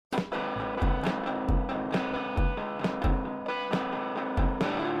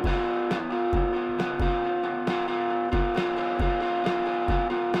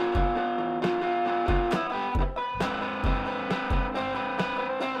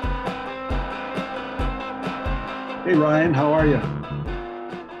Hey Ryan, how are you?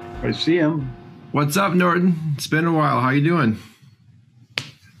 I see him. What's up, Norton? It's been a while. How you doing?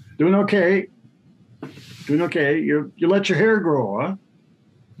 Doing okay. Doing okay. You let your hair grow, huh?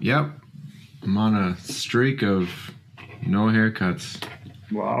 Yep. I'm on a streak of no haircuts.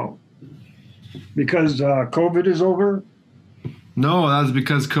 Wow. Because COVID is over? No, that was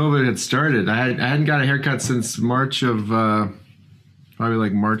because COVID had started. I hadn't got a haircut since March of probably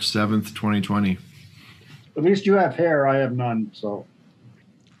like March 7th, 2020. At least you have hair. I have none. So.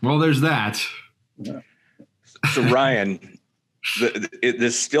 Well, there's that. Yeah. So Ryan,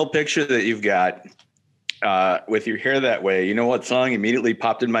 this still picture that you've got with your hair that way, you know what song immediately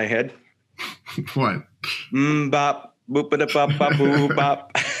popped in my head? What? Bop, boop, ba bop, bop, boo,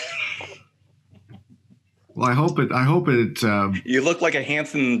 bop. Well, I hope it. You look like a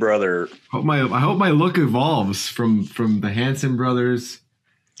Hanson brother. I hope my look evolves from the Hanson brothers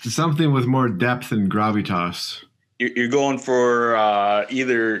to something with more depth and gravitas. You're going for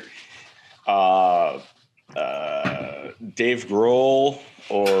either Dave Grohl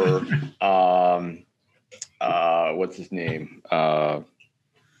or what's his name? I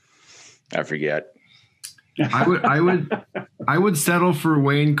forget. I would settle for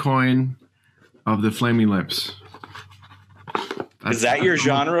Wayne Coyne of the Flaming Lips. Is that your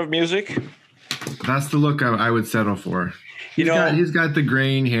genre of music? That's the look I would settle for. He's got the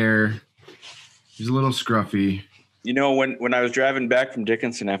graying hair. He's a little scruffy. You know, when I was driving back from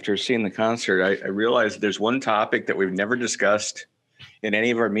Dickinson after seeing the concert, I realized there's one topic that we've never discussed in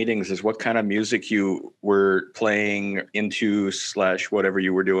any of our meetings is what kind of music you were playing into / whatever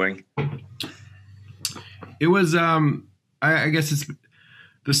you were doing. It was, I guess it's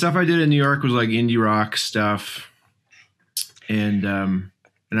the stuff I did in New York was like indie rock stuff. And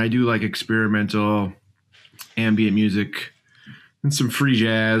I do like experimental ambient music and some free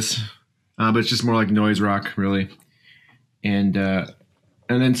jazz, but it's just more like noise rock really. And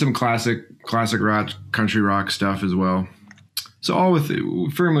then some classic rock, country rock stuff as well. So all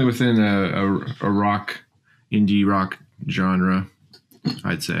firmly within a rock, indie rock genre,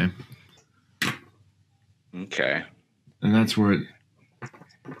 I'd say. Okay. And that's where it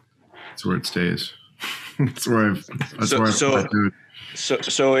stays. So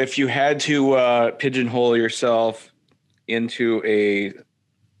if you had to pigeonhole yourself into a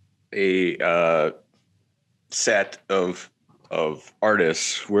set of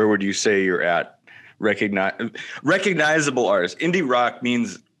artists, where would you say you're at? Recognizable artists. Indie rock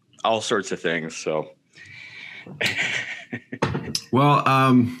means all sorts of things. So, well,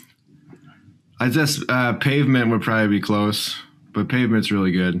 I guess Pavement would probably be close, but Pavement's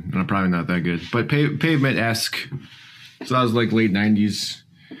really good, and I'm probably not that good. But Pavement-esque, so that was like late '90s,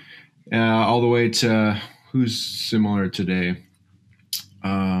 all the way to who's similar today.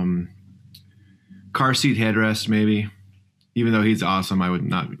 Car Seat Headrest, maybe. Even though he's awesome, I would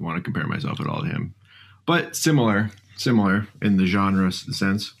not want to compare myself at all to him. But similar in the genre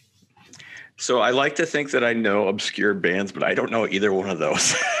sense. So I like to think that I know obscure bands, but I don't know either one of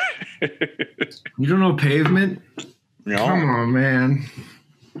those. You don't know Pavement? No. Come on, man.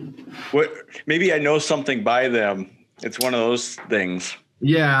 What? Maybe I know something by them. It's one of those things.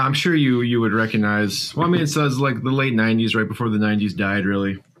 Yeah, I'm sure you would recognize. Well, I mean, it says like the late '90s, right before the '90s died,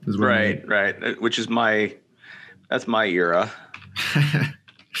 really. Right. Which is that's my era.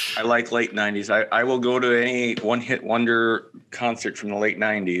 I like late '90s. I will go to any one-hit wonder concert from the late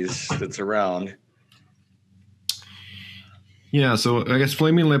 '90s that's around. Yeah, so I guess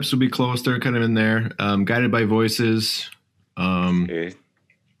Flaming Lips would be close. They're kind of in there. Guided by Voices. Okay.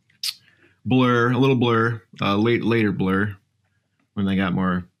 Blur, a little Blur. Later Blur, when they got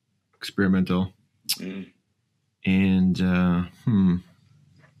more experimental. And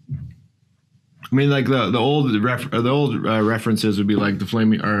I mean, like the old references would be like the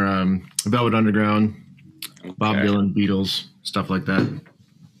Flaming or Velvet Underground, okay. Bob Dylan, Beatles, stuff like that.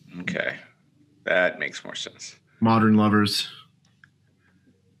 Okay, that makes more sense. Modern Lovers.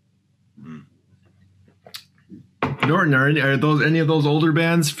 Norton, are any of those older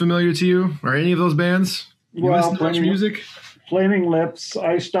bands familiar to you? Are any of those bands? You listen to much music? Flaming Lips.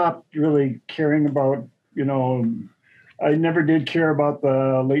 I stopped really caring about. I never did care about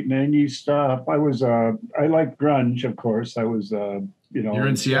the late '90s stuff. I liked grunge, of course. I was, You're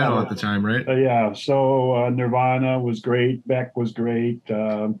in Seattle at the time, right? Yeah. So Nirvana was great. Beck was great.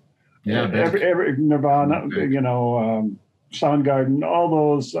 Every Nirvana, Soundgarden, all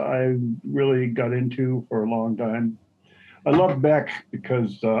those I really got into for a long time. I love Beck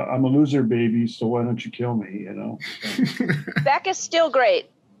because I'm a loser baby, so why don't you kill me, Beck is still great.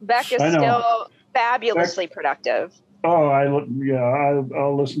 Beck is still fabulously productive. Oh,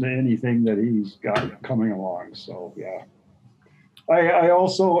 I'll listen to anything that he's got coming along. So yeah, I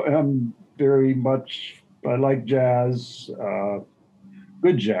also am very much. I like jazz,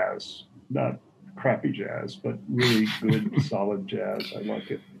 good jazz, not crappy jazz, but really good, solid jazz. I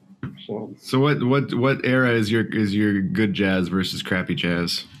like it. So So what era is your good jazz versus crappy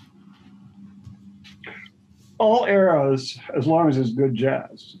jazz? all eras, as long as it's good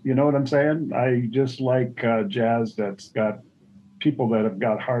jazz. You know what I'm saying? I just like jazz that's got people that have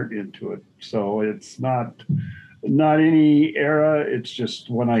got heart into it. So it's not any era. It's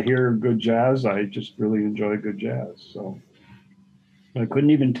just when I hear good jazz, I just really enjoy good jazz. So I couldn't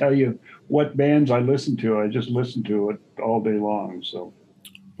even tell you what bands I listen to. I just listen to it all day long. So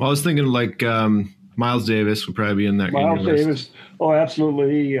Well, I was thinking like Miles Davis would probably be in that in your Miles list. Davis, oh,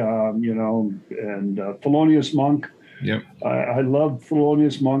 absolutely. And Thelonious Monk. Yep. I love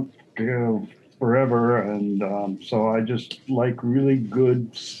Thelonious Monk forever, and so I just like really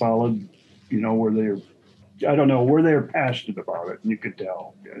good, solid. Where they're, I don't know, where they're passionate about it, and you could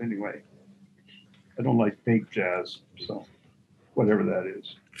tell. Anyway, I don't like fake jazz, so whatever that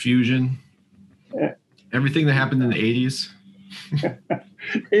is. Fusion. Eh. Everything that happened in the 80s.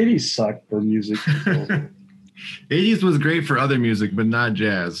 80s sucked for music. So. 80s was great for other music, but not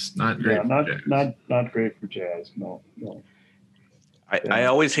jazz. Not great. Yeah, for jazz. not great for jazz. No. I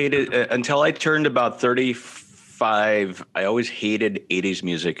always hated until I turned about 35. I always hated 80s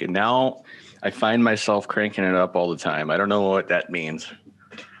music, and now I find myself cranking it up all the time. I don't know what that means.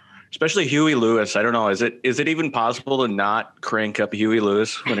 Especially Huey Lewis. I don't know. Is it even possible to not crank up Huey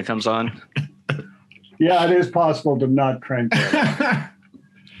Lewis when it comes on? Yeah, it is possible to not crank that.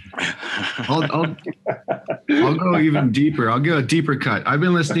 I'll go even deeper. I'll go a deeper cut. I've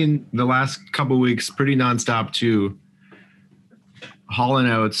been listening the last couple of weeks pretty nonstop to Hall &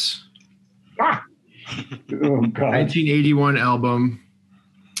 Oates. Oh, God. 1981 album.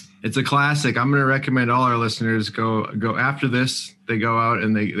 It's a classic. I'm going to recommend all our listeners go after this. They go out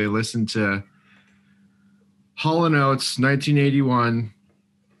and they listen to Hall & Oates 1981.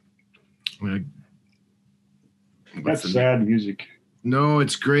 That's sad music. No,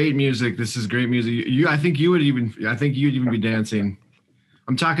 it's great music. This is great music. I think you'd even be dancing.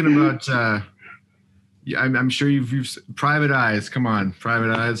 I'm talking about. I'm sure you've Private Eyes. Come on,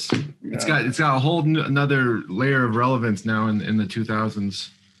 Private Eyes. Yeah. It's got a whole another layer of relevance now in the 2000s.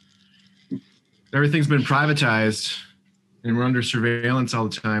 Everything's been privatized, and we're under surveillance all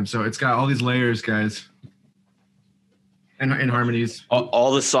the time. So it's got all these layers, guys, and harmonies.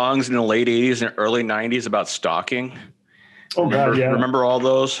 All the songs in the late 80s and early 90s about stalking. Oh, God, yeah. Remember all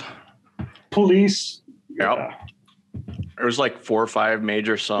those? Police. Yep. Yeah. There was like 4 or 5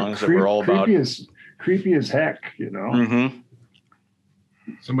 major songs that were all about. Creepy as heck, Mm-hmm.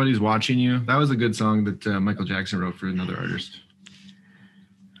 Somebody's Watching You. That was a good song that Michael Jackson wrote for another artist.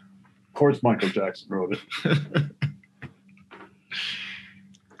 Of course, Michael Jackson wrote it.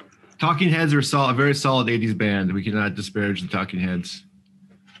 Talking Heads are a very solid 80s band. We cannot disparage the Talking Heads.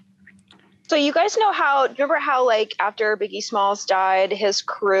 So you guys remember how like after Biggie Smalls died, his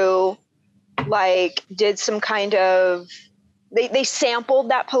crew like did some kind of, they sampled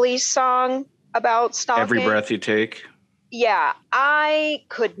that Police song about stalking. Every Breath You Take. Yeah, I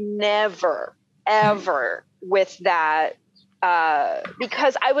could never, ever with that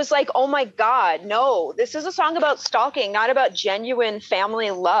because I was like, oh my God, no, this is a song about stalking, not about genuine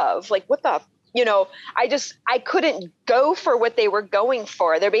family love. Like what the, I couldn't go for what they were going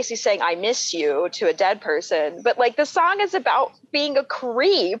for. They're basically saying, I miss you to a dead person. But like the song is about being a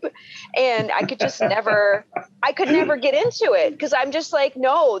creep. And I could just never get into it because I'm just like,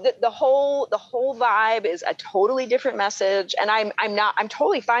 no, the whole vibe is a totally different message. And I'm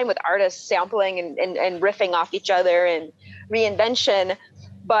totally fine with artists sampling and riffing off each other and reinvention.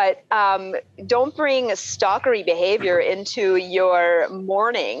 But don't bring stalkery behavior into your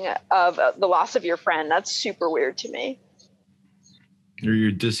mourning of the loss of your friend. That's super weird to me.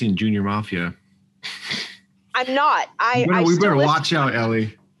 You're dissing Junior Mafia. I'm not. We better watch out,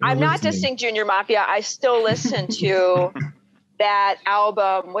 Ellie. I'm not dissing Junior Mafia. I still listen to that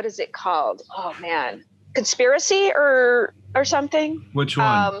album. What is it called? Oh, man. Conspiracy or something? Which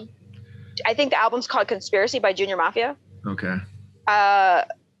one? I think the album's called Conspiracy by Junior Mafia. Okay.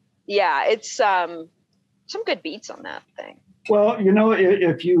 Yeah, it's some good beats on that thing. Well,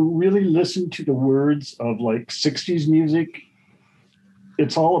 if you really listen to the words of like 60s music,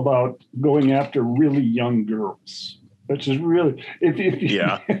 it's all about going after really young girls, which is really,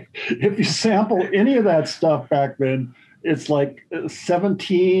 if you sample any of that stuff back then, it's like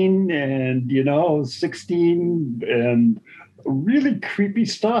 17 and, 16 and really creepy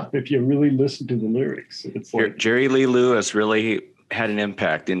stuff if you really listen to the lyrics. It's like Jerry Lee Lewis really had an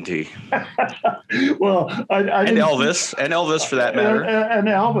impact, didn't he? well, I And didn't, Elvis for that matter. and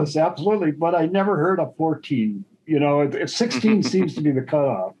Elvis, absolutely. But I never heard of 14. 16 seems to be the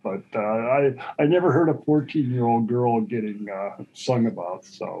cutoff, but I never heard a 14-year-old girl getting sung about.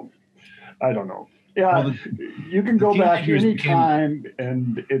 So I don't know. Yeah, Well, you can go back teenagers any became- time,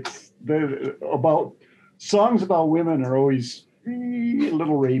 and it's about songs about women are always a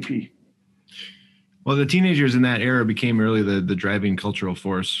little rapey. Well, the teenagers in that era became really the driving cultural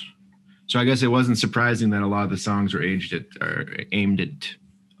force. So I guess it wasn't surprising that a lot of the songs were aimed at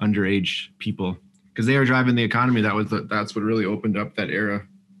underage people because they were driving the economy. That's what really opened up that era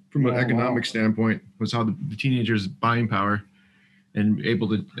from an economic standpoint, was how the teenagers' buying power and able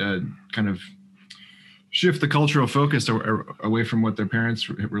to kind of shift the cultural focus away from what their parents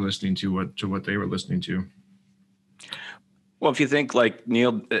were listening to what they were listening to. Well, if you think like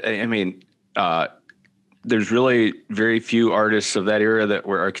Neil, I mean, there's really very few artists of that era that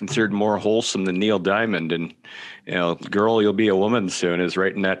are considered more wholesome than Neil Diamond, and "Girl, You'll Be a Woman Soon" is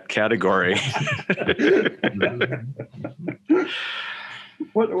right in that category.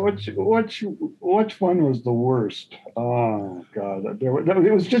 Which one was the worst? Oh God,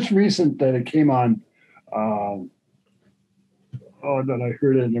 it was just recent that it came on. That I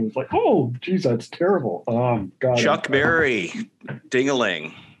heard it and it was like, oh, geez, that's terrible. God, Chuck Berry,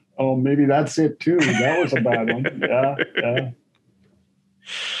 Ding-a-ling. Oh, maybe that's it too. That was a bad one. Yeah.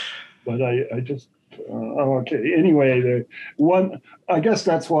 But I just okay. Anyway, I guess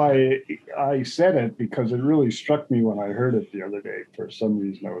that's why I said it, because it really struck me when I heard it the other day. For some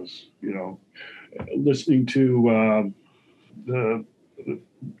reason, I was listening to the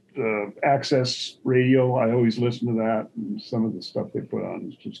Access Radio. I always listen to that, and some of the stuff they put on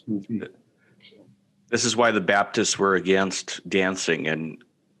is just goofy. So. This is why the Baptists were against dancing and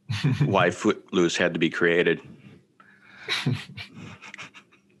why Footloose had to be created.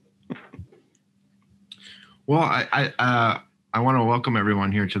 Well, I want to welcome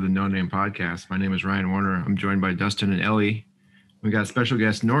everyone here to the No Name Podcast. My name is Ryan Warner. I'm joined by Dustin and Ellie. We got special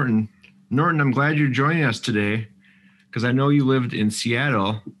guest Norton. Norton, I'm glad you're joining us today because I know you lived in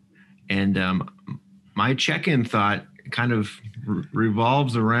Seattle, and my check-in thought kind of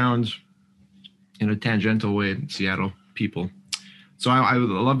revolves around, in a tangential way, Seattle people. So I would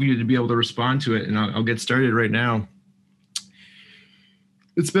love you to be able to respond to it, and I'll get started right now.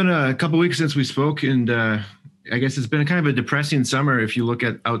 It's been a couple weeks since we spoke, and I guess it's been kind of a depressing summer. If you look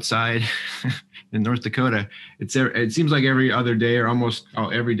at outside in North Dakota, it seems like every other day or almost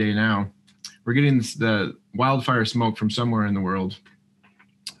every day now, we're getting the wildfire smoke from somewhere in the world.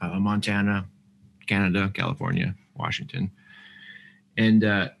 Montana, Canada, California, Washington. And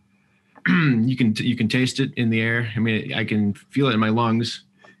you can taste it in the air. I mean, I can feel it in my lungs,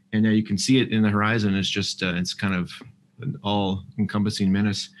 and you can see it in the horizon. It's just, it's kind of an all-encompassing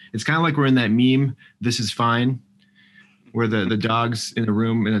menace. It's kind of like we're in that meme, "This is fine," where the dog's in a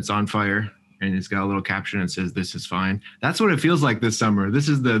room and it's on fire, and it's got a little caption that says, "This is fine." That's what it feels like this summer. This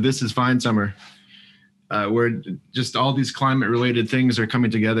is the "This is fine" summer, where just all these climate-related things are coming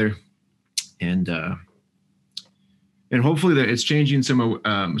together, and hopefully that it's changing some of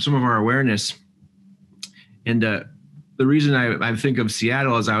our awareness. And the reason I think of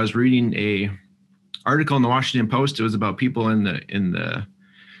Seattle is I was reading a article in the Washington Post. It was about people in the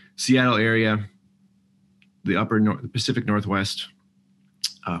Seattle area, the the Pacific Northwest,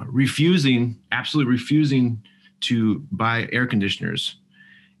 absolutely refusing to buy air conditioners,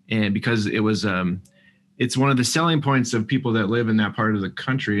 and because it was it's one of the selling points of people that live in that part of the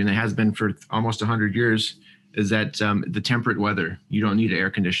country, and it has been for almost 100 years, is that the temperate weather. You don't need an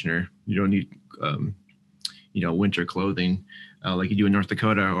air conditioner. You don't need winter clothing like you do in North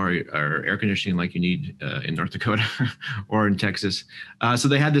Dakota, or air conditioning like you need in North Dakota or in Texas. So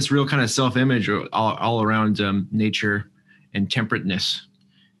they had this real kind of self-image all around nature and temperateness.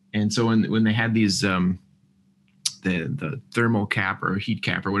 And so when they had these the thermal cap or heat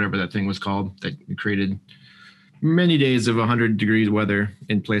cap or whatever that thing was called, that created many days of 100 degrees weather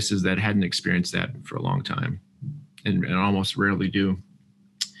in places that hadn't experienced that for a long time, and almost rarely do.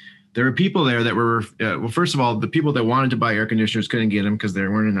 There were people there that were, well, first of all, the people that wanted to buy air conditioners couldn't get them because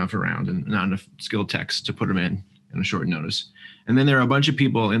there weren't enough around and not enough skilled techs to put them in a short notice. And then there are a bunch of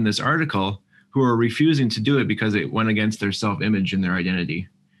people in this article who are refusing to do it because it went against their self-image and their identity.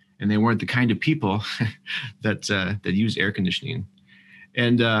 And they weren't the kind of people that use air conditioning.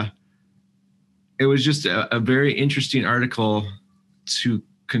 And it was just a very interesting article to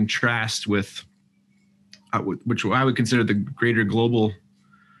contrast with, which I would consider the greater global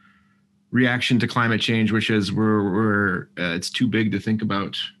reaction to climate change, which is we're it's too big to think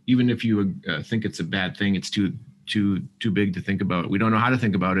about. Even if you think it's a bad thing, it's too big to think about. We don't know how to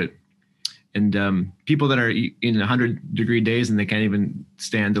think about it. And people that are in 100-degree days and they can't even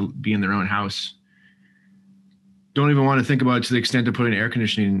stand to be in their own house don't even want to think about it to the extent of putting air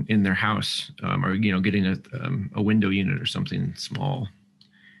conditioning in their house, or getting a window unit or something small.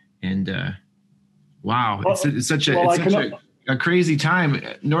 And wow, it's such a crazy time.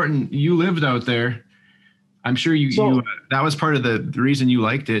 Norton, you lived out there. I'm sure you that was part of the reason you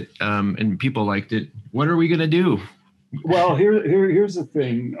liked it, and people liked it. What are we gonna do? Well, here's the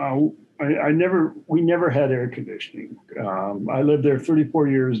thing. We never had air conditioning. I lived there 34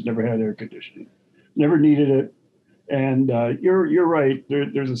 years, never had air conditioning, never needed it. And you're right.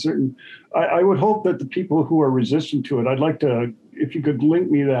 There's a certain. I would hope that the people who are resistant to it, I'd like to, if you could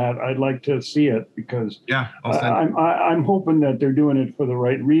link me that, I'd like to see it, because I'm hoping that they're doing it for the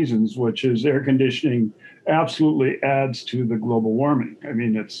right reasons, which is air conditioning absolutely adds to the global warming. I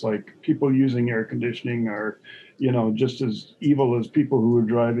mean, it's like people using air conditioning are, just as evil as people who are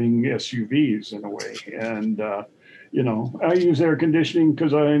driving SUVs in a way. And I use air conditioning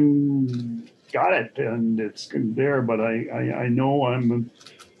because I'm got it and it's there, but I know I'm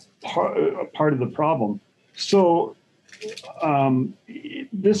a part of the problem. So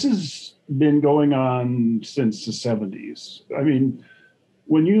this has been going on since the 70s. I mean,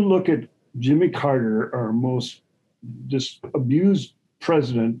 when you look at Jimmy Carter, our most just abused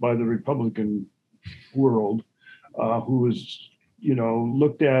president by the Republican world, who was,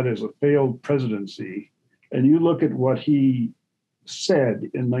 looked at as a failed presidency, and you look at what he said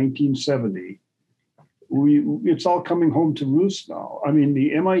in 1970, it's all coming home to roost now. I mean,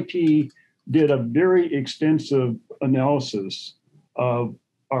 the MIT did a very extensive analysis of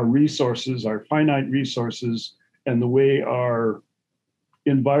our resources, our finite resources, and the way our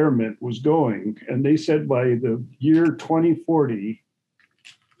environment was going. And they said by the year 2040,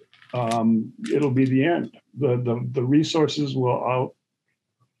 it'll be the end. The resources will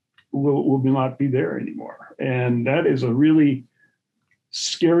not be there anymore. And that is a really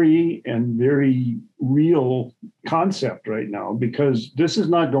scary and very real concept right now, because this is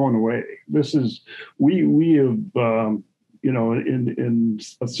not going away. This is, we have, in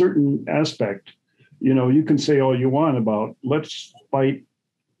a certain aspect, you can say all you want about let's fight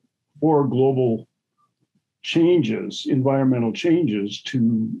for global changes, environmental changes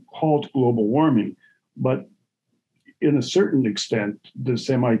to halt global warming. But in a certain extent, this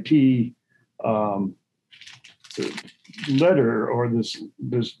MIT letter or this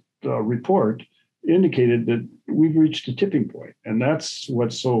report indicated that we've reached a tipping point, and that's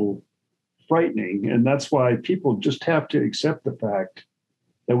what's so frightening. And that's why people just have to accept the fact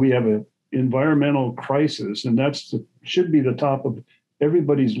that we have an environmental crisis, and should be the top of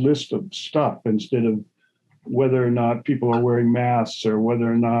everybody's list of stuff, instead of whether or not people are wearing masks, or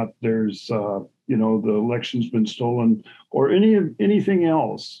whether or not there's the election's been stolen, or anything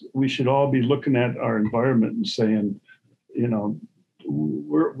else. We should all be looking at our environment and saying,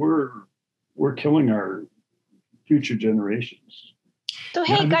 we're killing our future generations. So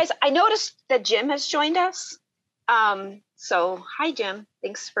hey guys, I noticed that Jim has joined us. So hi Jim,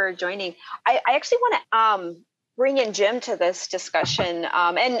 thanks for joining. I actually want to bring in Jim to this discussion,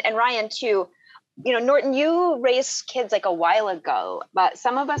 and Ryan too. Norton, you raised kids like a while ago, but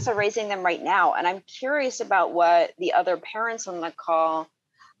some of us are raising them right now. And I'm curious about what the other parents on the call,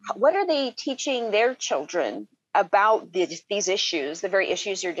 what are they teaching their children about these issues, the very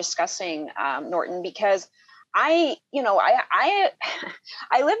issues you're discussing, Norton? Because I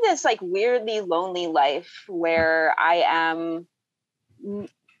live this like weirdly lonely life where I am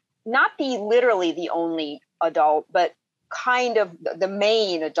not literally the only adult, but kind of the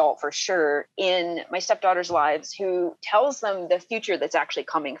main adult for sure in my stepdaughter's lives, who tells them the future that's actually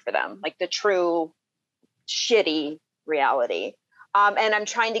coming for them, like the true shitty reality. And I'm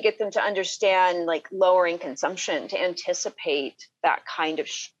trying to get them to understand like lowering consumption, to anticipate that kind of,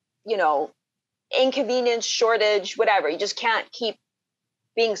 inconvenience, shortage, whatever. You just can't keep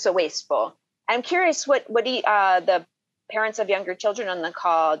being so wasteful. I'm curious what the parents of younger children on the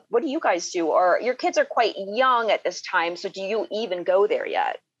call, what do you guys do? Or your kids are quite young at this time, so do you even go there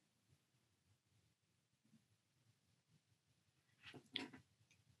yet?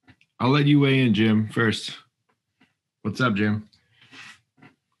 I'll let you weigh in, Jim, first. What's up, Jim?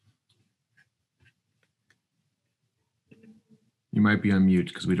 You might be on mute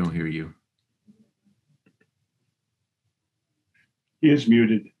because we don't hear you. He is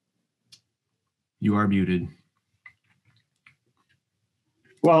muted. You are muted.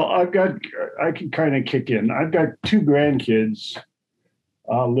 Well, I can kind of kick in. I've got two grandkids,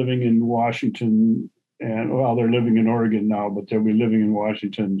 living in Washington, and well, they're living in Oregon now, but they'll be living in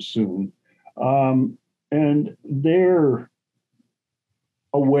Washington soon. And they're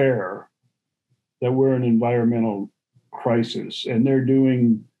aware that we're in an environmental crisis, and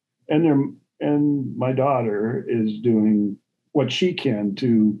and my daughter is doing what she can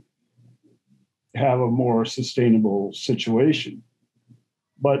to have a more sustainable situation.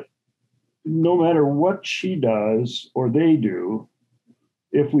 But no matter what she does or they do,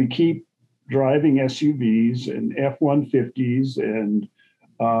 if we keep driving SUVs and F-150s and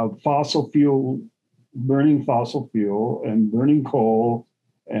burning fossil fuel and burning coal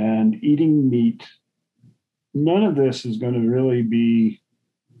and eating meat, none of this is going to really be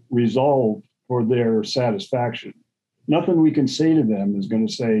resolved for their satisfaction. Nothing we can say to them is going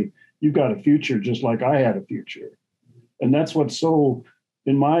to say, you've got a future just like I had a future. And that's what's so,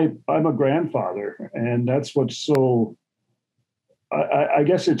 I'm a grandfather, and that's what's so, I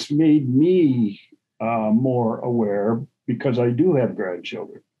guess it's made me more aware because I do have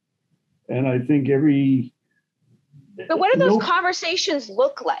grandchildren. And I think But what do those conversations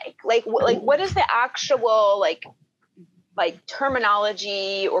look like? Like what is the actual like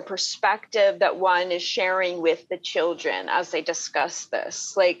terminology or perspective that one is sharing with the children as they discuss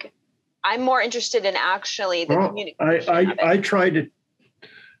this? Like, I'm more interested in actually the communication. I try to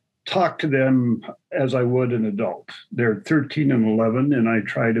talk to them as I would an adult. They're 13 and 11, and I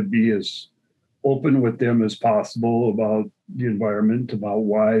try to be as open with them as possible about the environment, about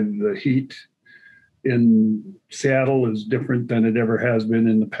why the heat in Seattle is different than it ever has been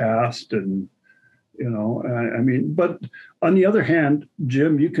in the past. And, but on the other hand,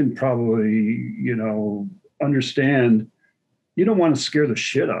 Jim, you can probably, understand, you don't want to scare the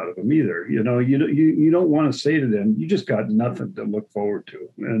shit out of them either. You don't want to say to them, you just got nothing to look forward to.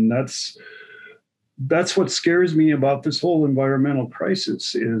 And that's what scares me about this whole environmental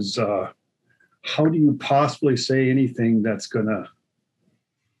crisis is how do you possibly say anything that's going to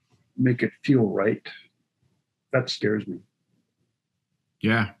make it feel right? That scares me.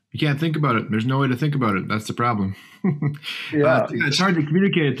 Yeah. You can't think about it. There's no way to think about it. That's the problem. Yeah, it's hard to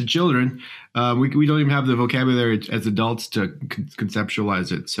communicate it to children. We don't even have the vocabulary as adults to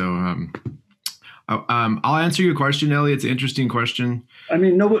conceptualize it. So I'll answer your question, Ellie. It's an interesting question. I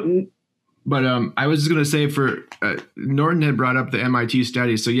mean, But I was just going to say Norton had brought up the MIT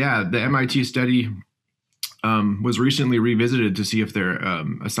study. So yeah, the MIT study was recently revisited to see if their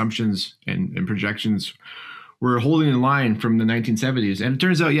assumptions and projections were holding in line from the 1970s. And it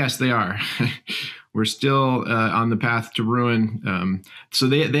turns out, yes, they are. We're still on the path to ruin. So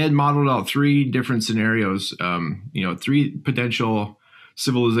they had modeled out three different scenarios, three potential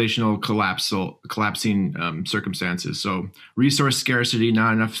civilizational collapsing circumstances. So resource scarcity,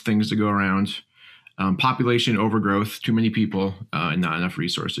 not enough things to go around, population overgrowth, too many people, and not enough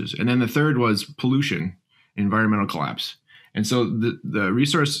resources. And then the third was pollution, environmental collapse. And so the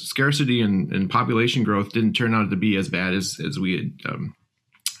resource scarcity and population growth didn't turn out to be as bad as we had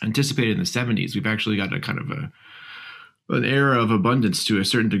anticipated in the 70s. We've actually got a kind of an era of abundance to a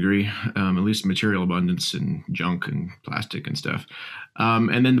certain degree, at least material abundance and junk and plastic and stuff.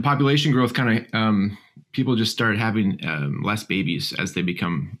 And then the population growth kind of, people just start having less babies as they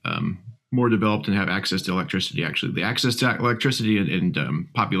become more developed and have access to electricity. Actually, the access to electricity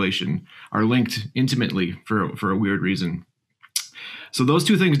and population are linked intimately for a weird reason. So those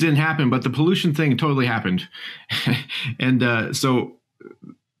two things didn't happen, but the pollution thing totally happened. And so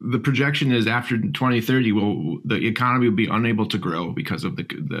the projection is after 2030, the economy will be unable to grow because of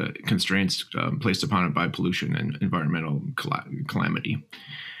the constraints placed upon it by pollution and environmental calamity.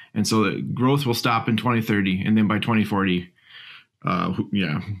 And so the growth will stop in 2030, and then by 2040,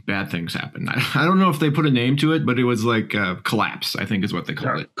 bad things happen. I don't know if they put a name to it, but it was like collapse, I think is what they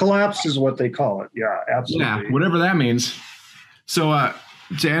call it. Collapse is what they call it. Yeah, absolutely. Yeah, whatever that means. So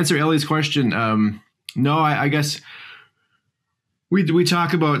to answer Ellie's question, no, I guess we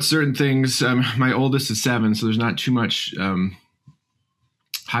talk about certain things. My oldest is 7, so there's not too much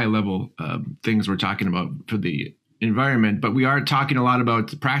high level things we're talking about for the environment, but we are talking a lot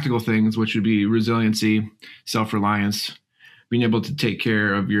about practical things, which would be resiliency, self-reliance, being able to take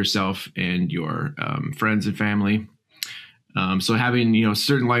care of yourself and your friends and family. So having,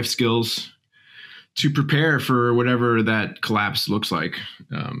 certain life skills to prepare for whatever that collapse looks like.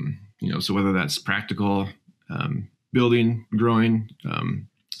 So whether that's practical, building, growing,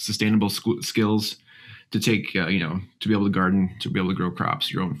 sustainable skills to take, to be able to garden, to be able to grow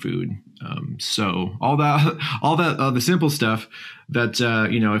crops, your own food. So all the simple stuff that,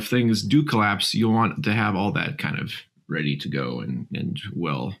 if things do collapse, you'll want to have all that kind of ready to go and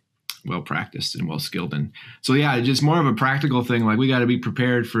well well practiced and well skilled. And so, yeah, just more of a practical thing. Like we got to be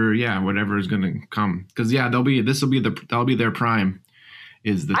prepared for, whatever is going to come. Cause that'll be their prime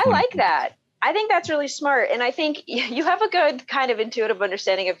is the, I like that. I think that's really smart. And I think you have a good kind of intuitive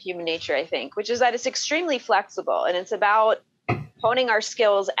understanding of human nature, I think, which is that it's extremely flexible and it's about honing our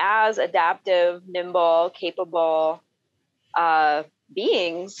skills as adaptive, nimble, capable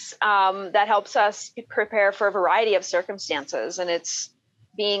beings that helps us prepare for a variety of circumstances. And it's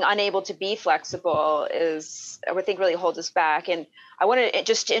being unable to be flexible is, I would think, really holds us back. And I wanted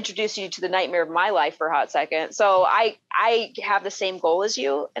just to introduce you to the nightmare of my life for a hot second. So I have the same goal as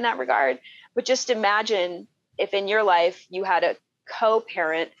you in that regard, but just imagine if in your life you had a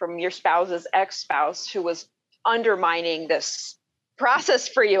co-parent from your spouse's ex-spouse who was undermining this process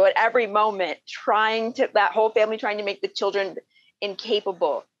for you at every moment, that whole family trying to make the children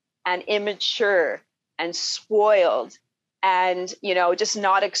incapable and immature and spoiled and, just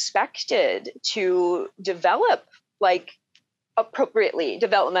not expected to develop like appropriately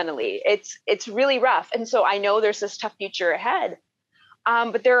developmentally. It's really rough. And so I know there's this tough future ahead.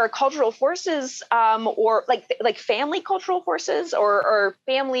 But there are cultural forces or like family cultural forces or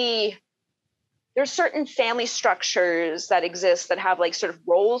family. There's certain family structures that exist that have like sort of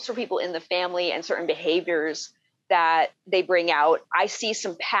roles for people in the family and certain behaviors that they bring out. I see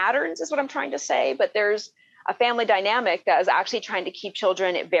some patterns is what I'm trying to say, but there's a family dynamic that is actually trying to keep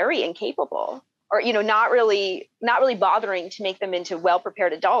children very incapable or, not really bothering to make them into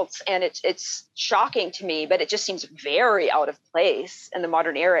well-prepared adults. And it's shocking to me, but it just seems very out of place in the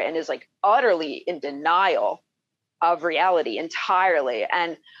modern era and is like utterly in denial of reality entirely.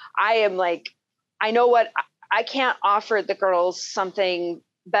 And I am like, I know what I can't offer the girls something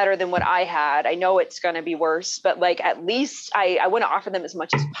better than what I had. I know it's going to be worse, but like, at least I want to offer them as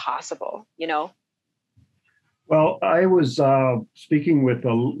much as possible, Well, I was speaking with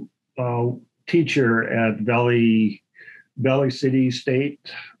a teacher at Valley City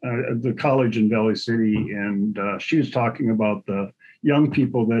State, the college in Valley City, and she was talking about the young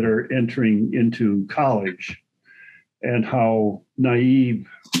people that are entering into college and how naive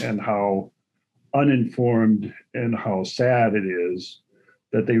and how uninformed and how sad it is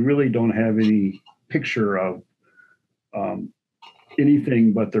that they really don't have any picture of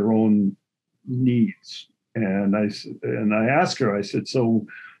anything but their own needs. And I asked her, I said, so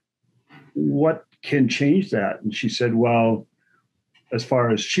what can change that? And she said, well, as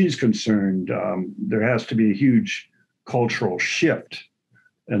far as she's concerned, there has to be a huge cultural shift.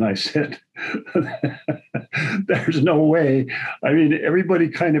 And I said, there's no way. I mean, everybody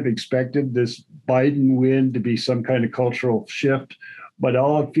kind of expected this Biden win to be some kind of cultural shift, but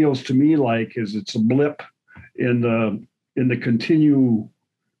all it feels to me like is it's a blip in the continued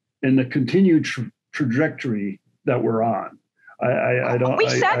trajectory that we're on. I don't. We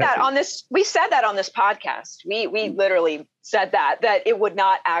said that on this podcast. We literally said that it would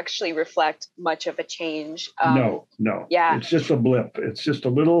not actually reflect much of a change. No. Yeah, it's just a blip. It's just a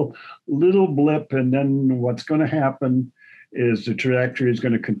little blip, and then what's going to happen is the trajectory is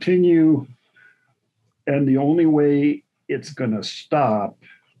going to continue, and the only way it's going to stop.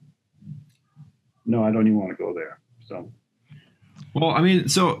 No, I don't even want to go there. So, well, I mean,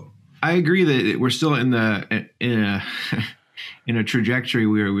 so I agree that we're still in a trajectory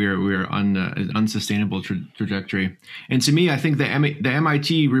where we're on an unsustainable trajectory. And to me, I think the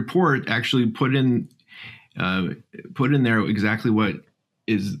MIT report actually put in there exactly what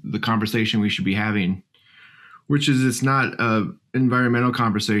is the conversation we should be having, which is it's not an environmental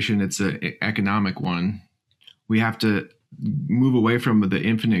conversation, it's an economic one. We have to move away from the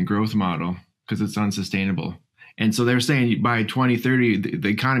infinite growth model because it's unsustainable. And so they're saying by 2030, the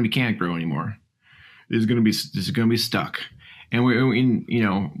economy can't grow anymore. It's going to be stuck. And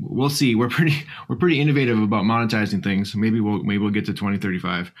we'll see. We're pretty innovative about monetizing things. Maybe we'll get to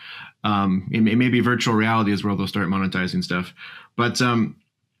 2035. Maybe virtual reality is where they'll start monetizing stuff. But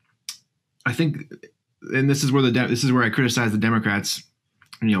I think, and this is where I criticize the Democrats.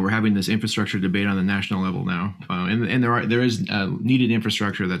 We're having this infrastructure debate on the national level now, and there is needed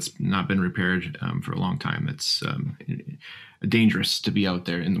infrastructure that's not been repaired for a long time. That's dangerous to be out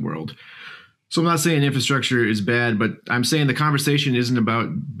there in the world. So I'm not saying infrastructure is bad, but I'm saying the conversation isn't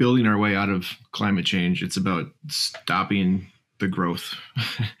about building our way out of climate change. It's about stopping the growth.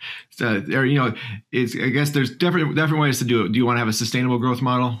 I guess there's different ways to do it. Do you want to have a sustainable growth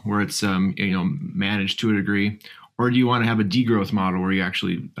model where it's managed to a degree, or do you want to have a degrowth model where you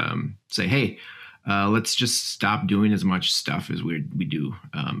actually say, hey, let's just stop doing as much stuff as we do,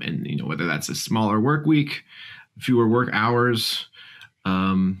 and whether that's a smaller work week, fewer work hours,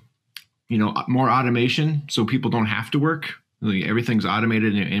 more automation so people don't have to work. Like, everything's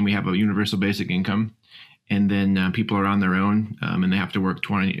automated, and we have a universal basic income. And then people are on their own, and they have to work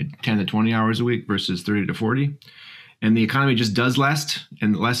 10 to 20 hours a week versus 30 to 40. And the economy just does less,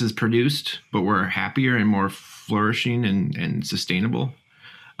 and less is produced, but we're happier and more flourishing and sustainable.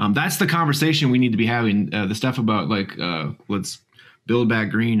 That's the conversation we need to be having. The stuff about let's build back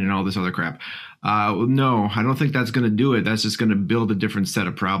green and all this other crap. No, I don't think that's going to do it. That's just going to build a different set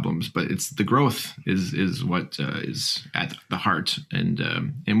of problems. But it's the growth is what is at the heart,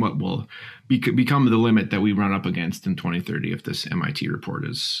 and what will become the limit that we run up against in 2030 if this MIT report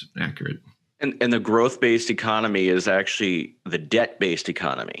is accurate. And the growth-based economy is actually the debt-based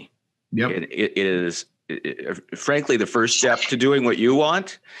economy. Yep. It is, frankly, the first step to doing what you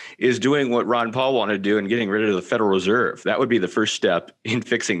want is doing what Ron Paul wanted to do and getting rid of the Federal Reserve. That would be the first step in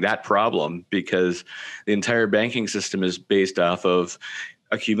fixing that problem, because the entire banking system is based off of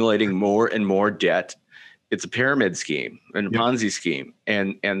accumulating more and more debt. It's a pyramid scheme and a Ponzi scheme.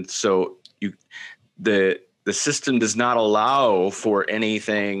 And so the system does not allow for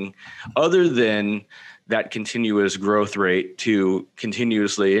anything other than that continuous growth rate to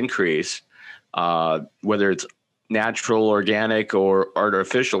continuously increase, whether it's natural, organic, or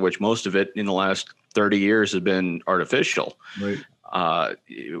artificial, which most of it in the last 30 years has been artificial. Right.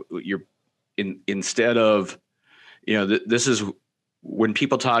 Instead of, this is when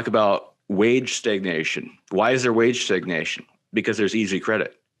people talk about wage stagnation. Why is there wage stagnation? Because there's easy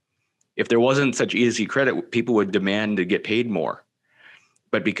credit. If there wasn't such easy credit, people would demand to get paid more.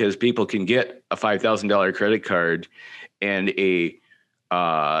 But because people can get a $5,000 credit card and a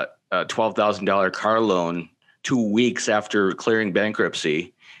 $12,000 car loan 2 weeks after clearing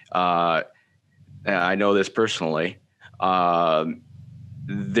bankruptcy, I know this personally,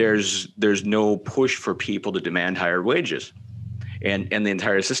 there's no push for people to demand higher wages. And the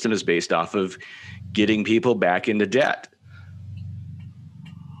entire system is based off of getting people back into debt.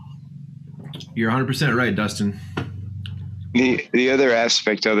 You're 100% right, Dustin. The other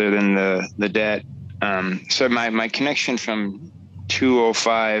aspect other than the debt, so my connection from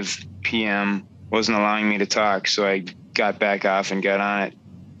 2:05 p.m. wasn't allowing me to talk, so I got back off and got on at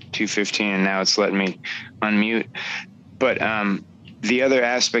 2:15, and now it's letting me unmute. But the other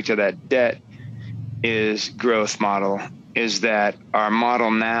aspect of that debt is growth model, is that our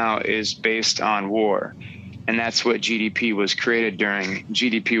model now is based on war. And that's what GDP was created during.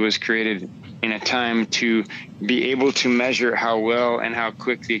 GDP was created in a time to be able to measure how well and how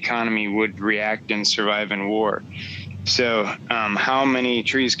quick the economy would react and survive in war. So how many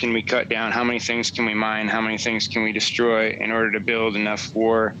trees can we cut down? How many things can we mine? How many things can we destroy in order to build enough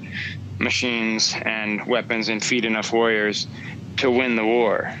war machines and weapons and feed enough warriors to win the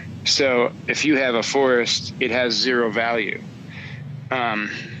war? So if you have a forest, it has zero value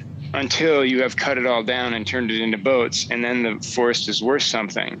until you have cut it all down and turned it into boats, and then the forest is worth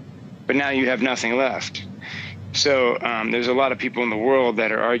something. But now you have nothing left. So there's a lot of people in the world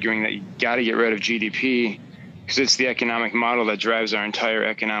that are arguing that you got to get rid of GDP because it's the economic model that drives our entire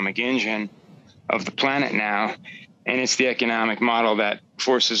economic engine of the planet now. And it's the economic model that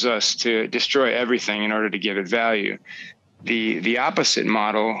forces us to destroy everything in order to give it value. The opposite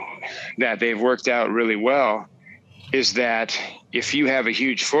model that they've worked out really well is that if you have a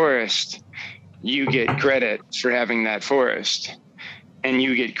huge forest, you get credit for having that forest. And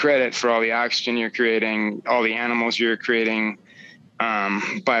you get credit for all the oxygen you're creating, all the animals you're creating,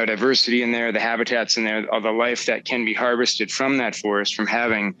 biodiversity in there, the habitats in there, all the life that can be harvested from that forest, from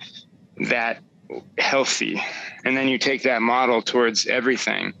having that healthy. And then you take that model towards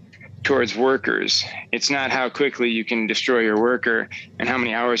everything, towards workers. It's not how quickly you can destroy your worker and how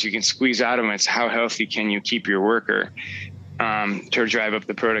many hours you can squeeze out of them. It's how healthy can you keep your worker to drive up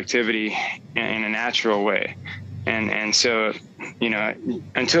the productivity in a natural way. And so,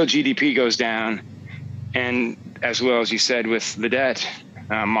 until GDP goes down, and as well as you said with the debt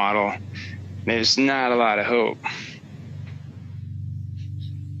model, there's not a lot of hope.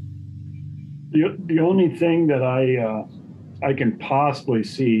 The only thing that I can possibly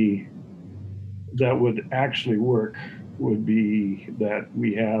see that would actually work would be that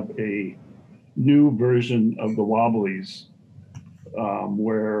we have a new version of the Wobblies,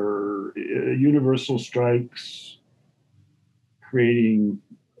 where universal strikes, creating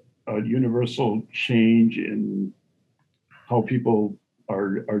a universal change in how people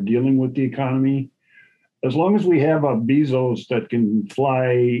are dealing with the economy. As long as we have a Bezos that can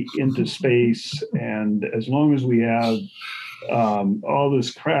fly into space, and as long as we have all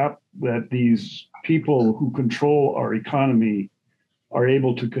this crap that these people who control our economy are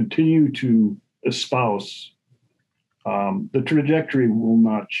able to continue to espouse, the trajectory will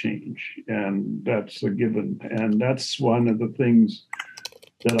not change, and that's a given. And that's one of the things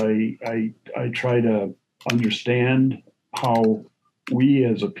that I try to understand, how we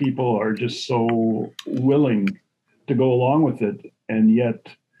as a people are just so willing to go along with it. And yet,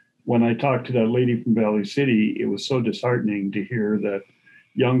 when I talked to that lady from Valley City, it was so disheartening to hear that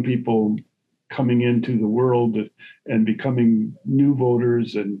young people coming into the world and becoming new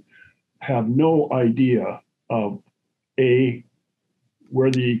voters and have no idea of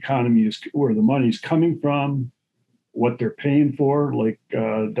where the economy is, where the money's coming from, what they're paying for. Like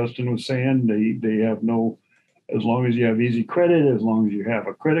Dustin was saying, they have no, as long as you have easy credit, as long as you have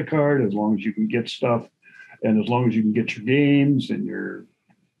a credit card, as long as you can get stuff, and as long as you can get your games and your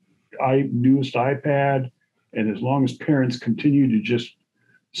newest iPad, and as long as parents continue to just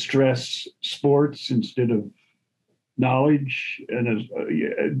stress sports instead of knowledge, and as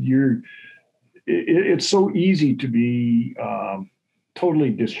it's so easy to be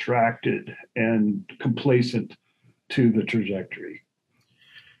totally distracted and complacent to the trajectory.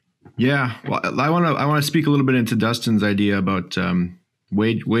 Yeah, well, I want to speak a little bit into Dustin's idea about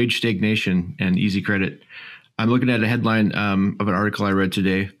wage stagnation and easy credit. I'm looking at a headline of an article I read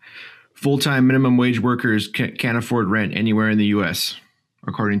today. Full-time minimum wage workers can't afford rent anywhere in the U.S.,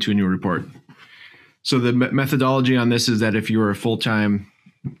 according to a new report. So the methodology on this is that if you're a full-time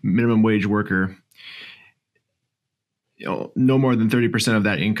minimum wage worker, no more than 30% of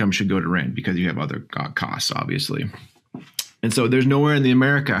that income should go to rent, because you have other costs, obviously. And so there's nowhere in the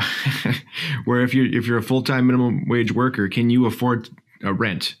America where if you're a full-time minimum wage worker, can you afford a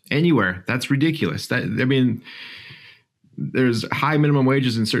rent anywhere? That's ridiculous. There's high minimum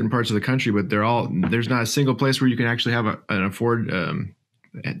wages in certain parts of the country, but there's not a single place where you can actually have afford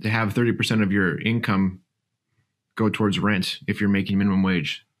to have 30% of your income go towards rent if you're making minimum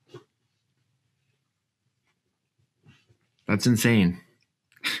wage. That's insane.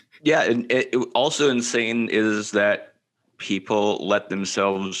 Yeah, and it also insane is that people let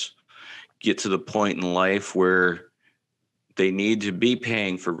themselves get to the point in life where they need to be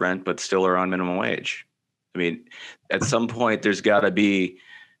paying for rent, but still are on minimum wage. I mean, at some point, there's got to be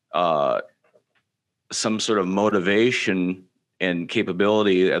some sort of motivation and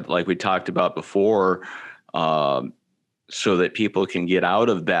capability, like we talked about before, so that people can get out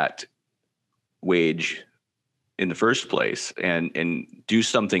of that wage in the first place and do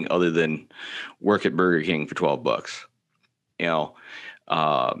something other than work at Burger King for $12.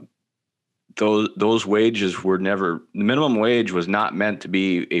 Those wages were never, the minimum wage was not meant to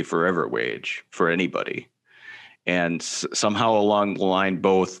be a forever wage for anybody. And somehow along the line,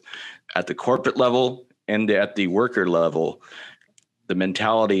 both at the corporate level and at the worker level, the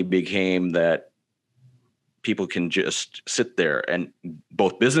mentality became that people can just sit there, and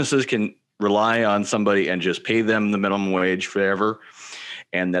both businesses can rely on somebody and just pay them the minimum wage forever,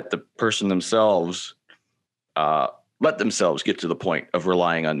 and that the person themselves let themselves get to the point of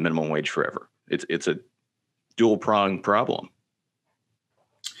relying on minimum wage forever. It's a dual-pronged problem.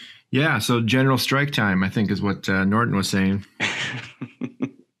 Yeah, so general strike time, I think, is what Norton was saying.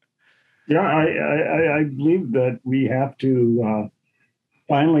 Yeah, I believe that we have to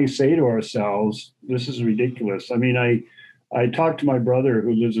finally say to ourselves, this is ridiculous. I mean, I talked to my brother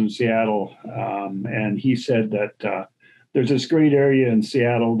who lives in Seattle, and he said that there's this great area in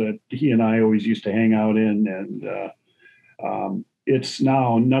Seattle that he and I always used to hang out in, and it's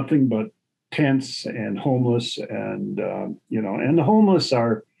now nothing but tents and homeless, and and the homeless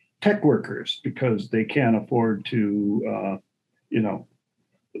are tech workers because they can't afford to,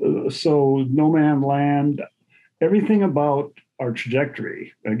 so no man land. Everything about our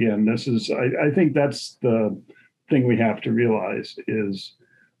trajectory. Again, this is I think that's the thing we have to realize is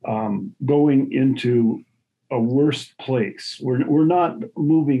going into a worse place. We're not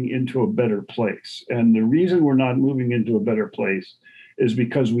moving into a better place. And the reason we're not moving into a better place is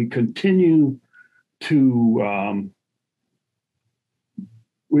because we continue to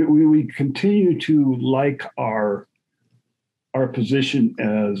we continue to like our position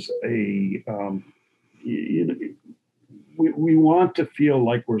as a we want to feel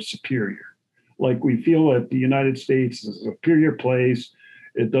like we're superior. Like we feel that the United States is a superior place.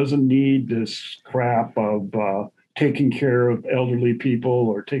 It doesn't need this crap of taking care of elderly people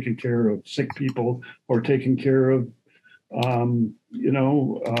or taking care of sick people or taking care of,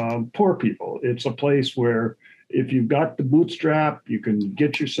 poor people. It's a place where if you've got the bootstrap, you can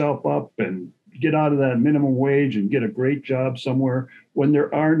get yourself up and get out of that minimum wage and get a great job somewhere when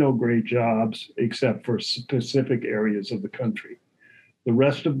there are no great jobs except for specific areas of the country. The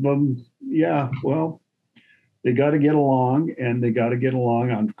rest of them, yeah, well, They got to get along, and they got to get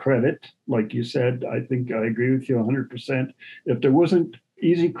along on credit. Like you said, I think I agree with you 100%. If there wasn't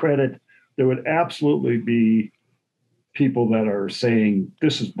easy credit, there would absolutely be people that are saying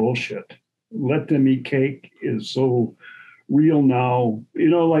this is bullshit. Let them eat cake is so real now.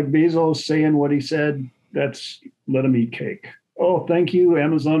 Like Bezos saying what he said, that's let them eat cake. Oh, thank you,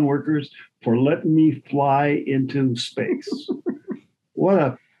 Amazon workers, for letting me fly into space. What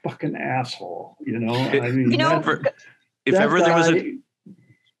a fucking asshole, I mean, if ever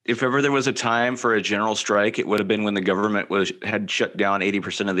there was a time for a general strike, it would have been when the government had shut down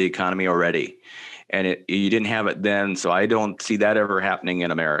 80% of the economy already. And you didn't have it then. So I don't see that ever happening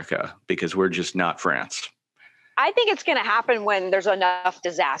in America because we're just not France. I think it's going to happen when there's enough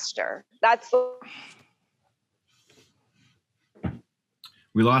disaster.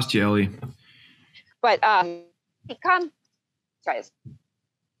 We lost you, Ellie. But come, guys.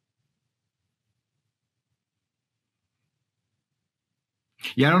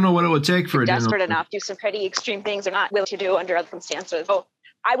 Yeah, I don't know what it would take for a desperate enough, do some pretty extreme things they're not willing to do under other circumstances. So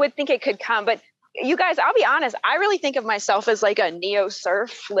I would think it could come. But you guys, I'll be honest, I really think of myself as like a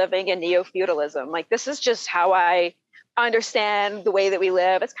neo-serf living in neo-feudalism. Like, this is just how I understand the way that we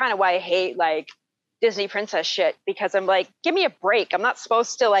live. It's kind of why I hate like Disney princess shit, because I'm like, give me a break. I'm not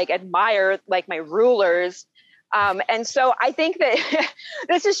supposed to like admire like my rulers. And so I think that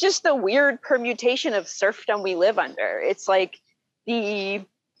this is just the weird permutation of serfdom we live under. It's like the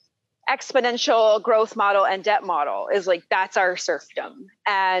exponential growth model and debt model is like, that's our serfdom.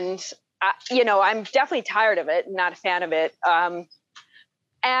 And, I'm definitely tired of it, not a fan of it.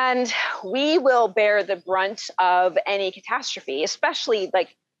 And we will bear the brunt of any catastrophe, especially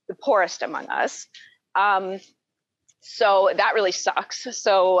like the poorest among us. So that really sucks.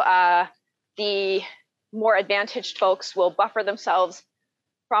 So the more advantaged folks will buffer themselves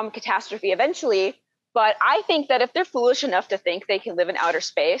from catastrophe eventually. But I think that if they're foolish enough to think they can live in outer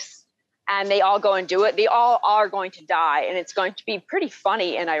space and they all go and do it, they all are going to die. And it's going to be pretty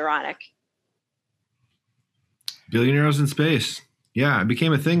funny and ironic. Billionaires in space. Yeah, it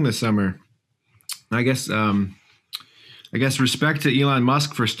became a thing this summer. I guess respect to Elon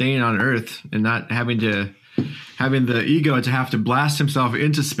Musk for staying on Earth and not having the ego to have to blast himself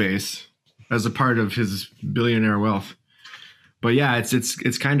into space as a part of his billionaire wealth. But yeah,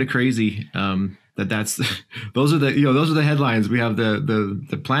 it's kind of crazy that's those are the headlines. We have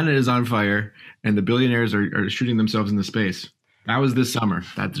the planet is on fire and the billionaires are shooting themselves into space. That was this summer.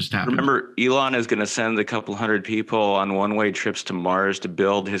 That just happened. Remember, Elon is going to send a couple hundred people on one-way trips to Mars to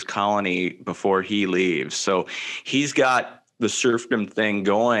build his colony before he leaves. So he's got the serfdom thing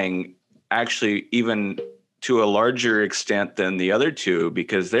going, actually, even to a larger extent than the other two,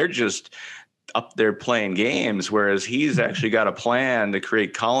 because they're just up there playing games, whereas he's actually got a plan to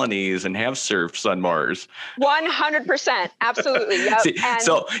create colonies and have serfs on Mars. 100%. Absolutely. Yep. See,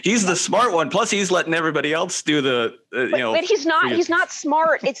 so he's the smart one. Plus he's letting everybody else do the, but he's not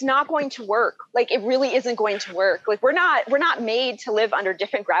smart. It's not going to work. Like, it really isn't going to work. Like, we're not made to live under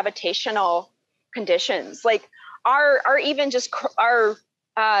different gravitational conditions. Like our even just our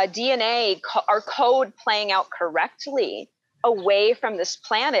DNA, our code playing out correctly away from this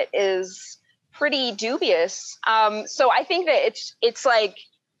planet is pretty dubious. So I think that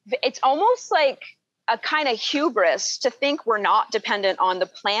it's almost like a kind of hubris to think we're not dependent on the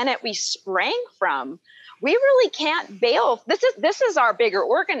planet we sprang from. We really can't bail. This is our bigger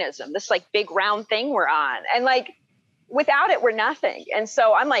organism, this like big round thing we're on. And like, without it, we're nothing. And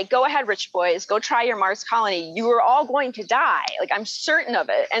so I'm like, go ahead, rich boys, go try your Mars colony. You are all going to die. Like, I'm certain of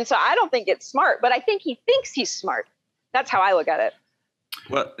it. And so I don't think it's smart, but I think he thinks he's smart. That's how I look at it.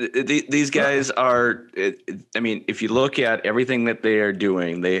 Well, these guys are, I mean, if you look at everything that they are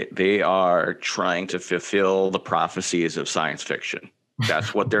doing, they are trying to fulfill the prophecies of science fiction.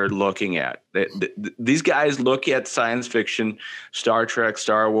 That's what they're looking at. These guys look at science fiction, Star Trek,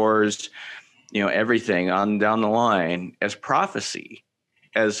 Star Wars, everything on down the line as prophecy,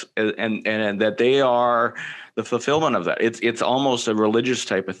 and that they are the fulfillment of that. It's almost a religious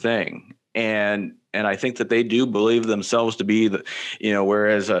type of thing. And I think that they do believe themselves to be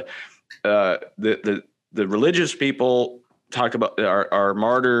whereas the religious people talk about are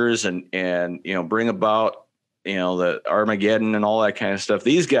martyrs and bring about, the Armageddon and all that kind of stuff.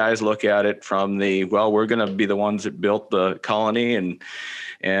 These guys look at it from we're going to be the ones that built the colony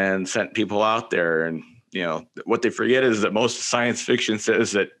and sent people out there. And, what they forget is that most science fiction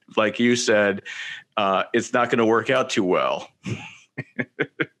says that, like you said, it's not going to work out too well.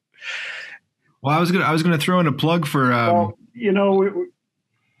 Well, I was gonna throw in a plug for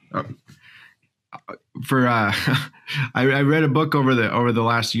for I read a book over the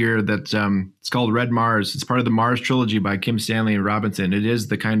last year that it's called Red Mars. It's part of the Mars trilogy by Kim Stanley and Robinson. It is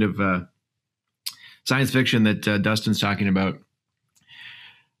the kind of science fiction that Dustin's talking about.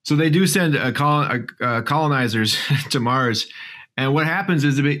 So they do send colonizers to Mars, and what happens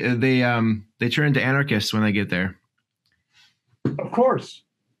is they turn into anarchists when they get there. Of course,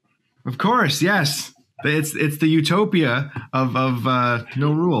 yes. It's the utopia of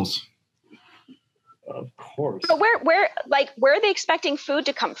no rules. Of course. But where are they expecting food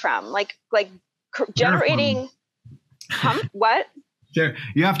to come from? Like generating what?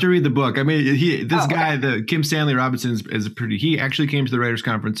 You have to read the book. I mean, the Kim Stanley Robinson he actually came to the Writers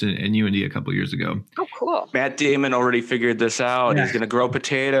Conference in UND a couple years ago. Oh, cool. Matt Damon already figured this out. Yeah. He's going to grow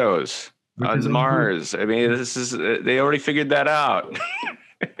potatoes on Mars. I mean, they already figured that out.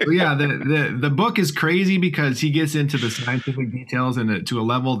 Well, yeah, the book is crazy because he gets into the scientific details and to a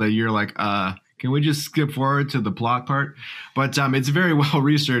level that you're like, can we just skip forward to the plot part? But it's very well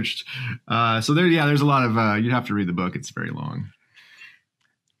researched. So there's a lot of you'd have to read the book. It's very long.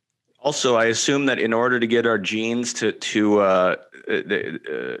 Also, I assume that in order to get our genes to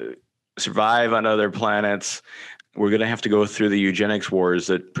survive on other planets, we're going to have to go through the eugenics wars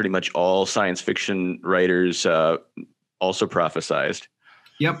that pretty much all science fiction writers also prophesized.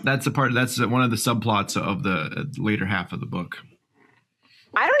 Yep, that's one of the subplots of the later half of the book.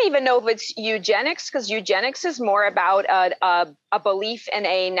 I don't even know if it's eugenics, because eugenics is more about a belief in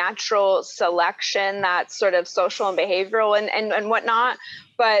a natural selection that's sort of social and behavioral and whatnot.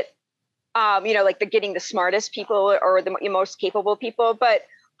 But like getting the smartest people or the most capable people. But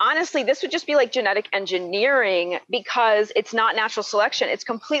honestly, this would just be like genetic engineering, because it's not natural selection. It's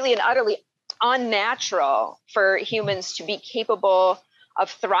completely and utterly unnatural for humans to be capable of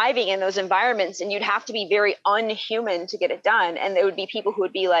thriving in those environments. And you'd have to be very unhuman to get it done. And there would be people who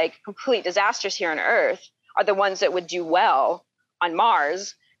would be like complete disasters here on Earth are the ones that would do well on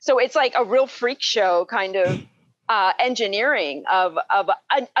Mars. So it's like a real freak show kind of engineering of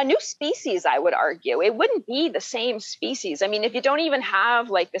a new species, I would argue. It wouldn't be the same species. I mean, if you don't even have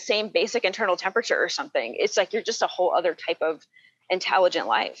like the same basic internal temperature or something, it's like you're just a whole other type of intelligent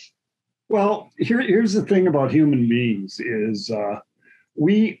life. Well, here's the thing about human beings is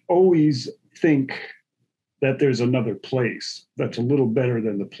we always think that there's another place that's a little better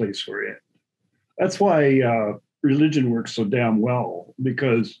than the place we're in. That's why religion works so damn well,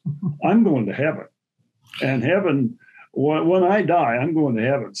 because I'm going to heaven. And heaven, when I die, I'm going to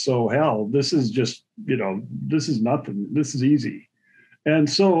heaven. So hell, this is just, this is nothing. This is easy. And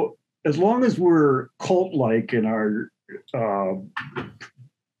so as long as we're cult-like in our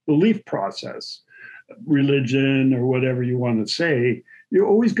belief process, religion or whatever you want to say, you're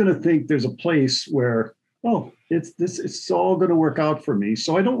always going to think there's a place where, it's all going to work out for me.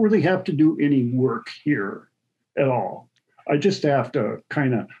 So I don't really have to do any work here at all. I just have to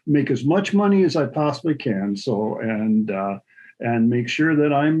kind of make as much money as I possibly can. And make sure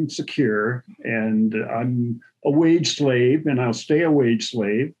that I'm secure and I'm a wage slave, and I'll stay a wage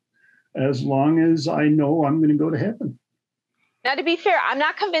slave as long as I know I'm going to go to heaven. Now, to be fair, I'm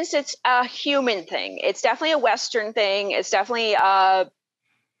not convinced it's a human thing. It's definitely a Western thing. It's definitely a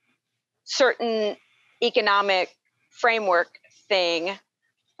certain economic framework thing.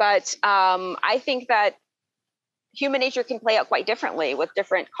 But I think that human nature can play out quite differently with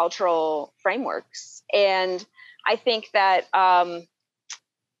different cultural frameworks. And I think that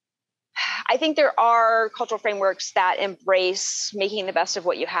there are cultural frameworks that embrace making the best of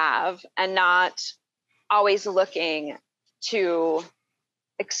what you have and not always looking to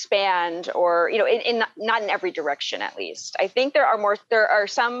expand or, not in every direction, at least. I think there are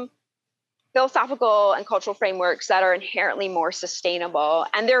some philosophical and cultural frameworks that are inherently more sustainable,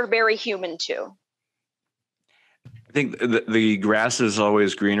 and they're very human too. I think the grass is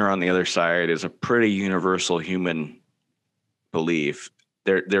always greener on the other side is a pretty universal human belief.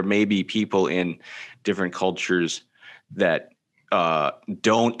 There may be people in different cultures that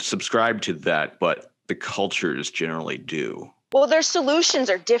don't subscribe to that, but the cultures generally do. Well, their solutions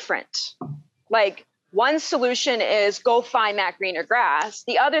are different. Like one solution is go find that greener grass.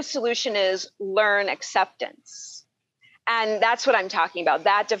 The other solution is learn acceptance. And that's what I'm talking about,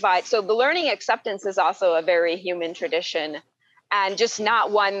 that divide. So the learning acceptance is also a very human tradition, and just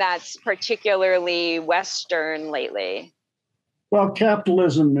not one that's particularly Western lately. Well,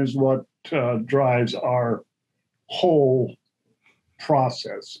 capitalism is what drives our whole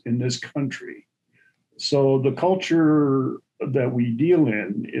process in this country. So the culture that we deal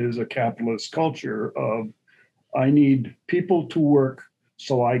in is a capitalist culture of, I need people to work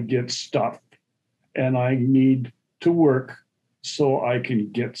so I get stuff, and I need to work so I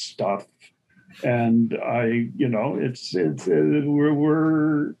can get stuff. And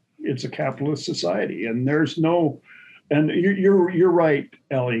it's a capitalist society, and there's no. And you're right,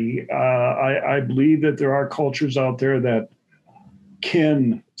 Ellie. I believe that there are cultures out there that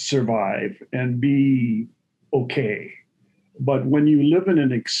can survive and be okay. But when you live in an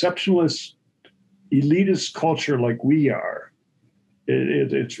exceptionalist, elitist culture like we are,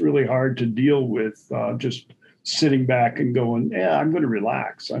 it's really hard to deal with just sitting back and going, yeah, I'm going to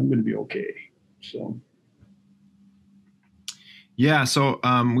relax. I'm going to be okay. So. Yeah, so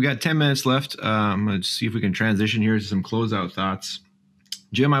we got 10 minutes left. Let's see if we can transition here to some closeout thoughts.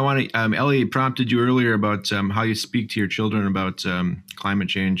 Jim, I want to. Ellie prompted you earlier about how you speak to your children about climate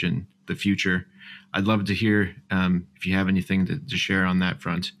change and the future. I'd love to hear if you have anything to share on that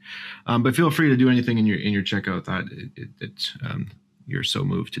front. But feel free to do anything in your checkout thought that you're so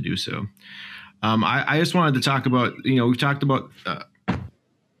moved to do so. I just wanted to talk about. We've talked about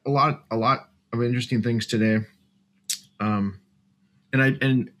a lot of interesting things today.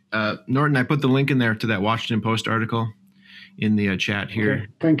 Norton, I put the link in there to that Washington Post article in the chat here. Okay,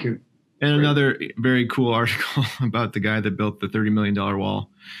 thank you. And another very cool article about the guy that built the $30 million wall.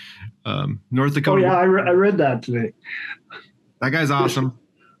 North Dakota. Oh yeah, I read that today. That guy's awesome.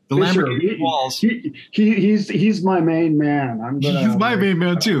 The Fisher, Lamborghini walls. He's my main man. He's my main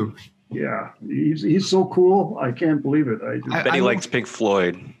man too. Yeah, he's so cool. I can't believe it. I bet he likes Pink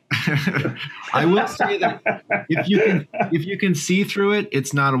Floyd. I will say that if you can see through it,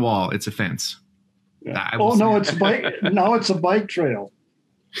 it's not a wall; it's a fence. Yeah. Oh no, it's bike. Now it's a bike trail.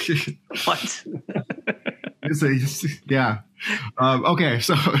 What? Yeah. Okay,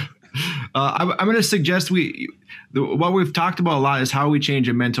 so I'm going to suggest what we've talked about a lot is how we change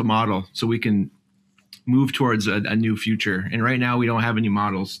a mental model so we can move towards a new future. And right now we don't have any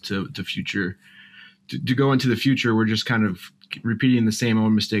models to future. To go into the future, we're just kind of repeating the same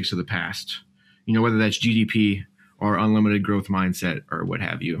old mistakes of the past. Whether that's GDP or unlimited growth mindset or what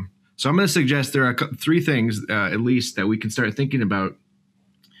have you. So I'm going to suggest there are three things at least that we can start thinking about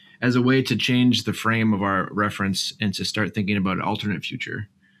as a way to change the frame of our reference and to start thinking about an alternate future.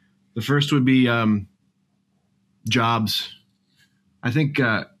 The first would be jobs. I think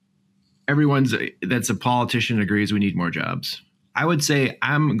everyone that's a politician agrees we need more jobs.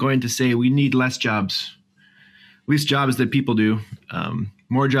 I'm going to say we need less jobs, at least jobs that people do,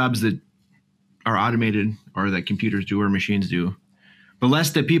 more jobs that are automated or that computers do or machines do, but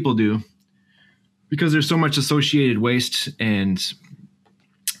less that people do, because there's so much associated waste and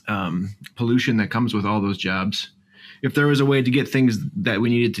pollution that comes with all those jobs. If there was a way to get things that we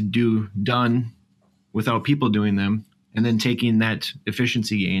needed to do done without people doing them, and then taking that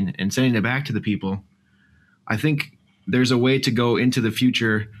efficiency gain and sending it back to the people, I think there's a way to go into the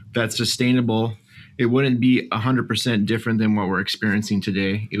future that's sustainable. It wouldn't be 100% different than what we're experiencing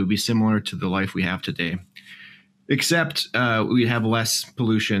today. It would be similar to the life we have today, except we'd have less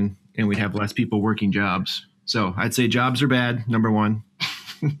pollution and we'd have less people working jobs. So I'd say jobs are bad, number one.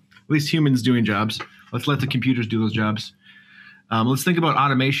 At least humans doing jobs. Let's let the computers do those jobs. Let's think about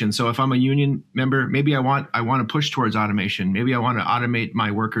automation. So if I'm a union member, maybe I want to push towards automation. Maybe I want to automate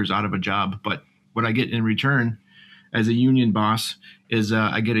my workers out of a job. But what I get in return as a union boss is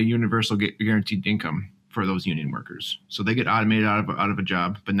I get a universal guaranteed income for those union workers. So they get automated out of a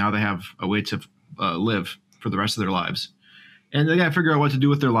job, but now they have a way to live for the rest of their lives. And they got to figure out what to do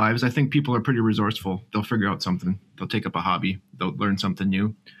with their lives. I think people are pretty resourceful. They'll figure out something. They'll take up a hobby. They'll learn something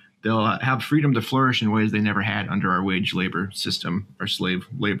new. They'll have freedom to flourish in ways they never had under our wage labor system, our slave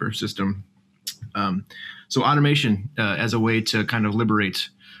labor system. So automation as a way to kind of liberate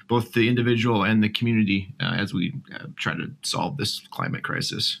both the individual and the community as we try to solve this climate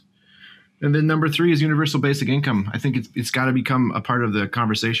crisis. And then number three is universal basic income. I think it's got to become a part of the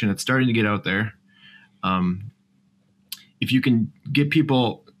conversation. It's starting to get out there. If you can get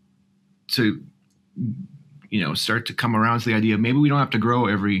people to, start to come around to the idea of maybe we don't have to grow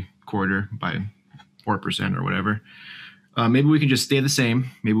every quarter by 4% or whatever. Maybe we can just stay the same.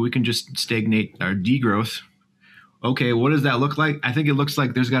 Maybe we can just stagnate our degrowth. Okay, what does that look like? I think it looks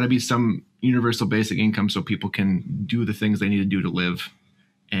like there's got to be some universal basic income so people can do the things they need to do to live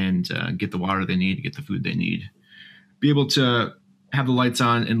and get the water they need, get the food they need, be able to have the lights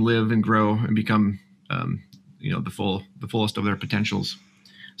on and live and grow and become, the fullest of their potentials.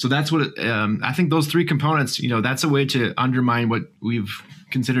 So that's what I think those three components, that's a way to undermine what we've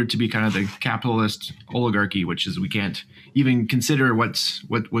considered to be kind of the capitalist oligarchy, which is we can't even consider what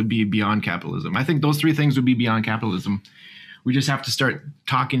would be beyond capitalism. I think those three things would be beyond capitalism. We just have to start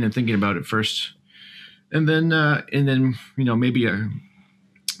talking and thinking about it first. And then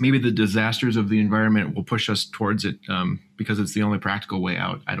maybe the disasters of the environment will push us towards it because it's the only practical way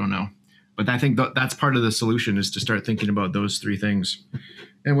out. I don't know. But I think that's part of the solution, is to start thinking about those three things.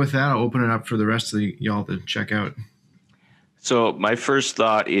 And with that, I'll open it up for the rest of y'all to check out. So my first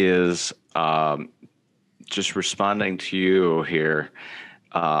thought is just responding to you here.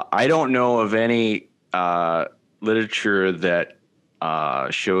 I don't know of any literature that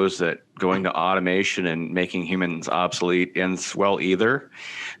shows that going to automation and making humans obsolete ends well either.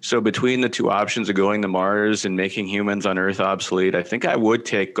 So between the two options of going to Mars and making humans on Earth obsolete, I think I would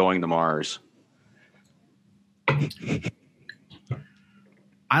take going to Mars. I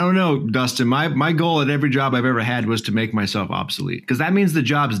don't know, Dustin. My goal at every job I've ever had was to make myself obsolete, because that means the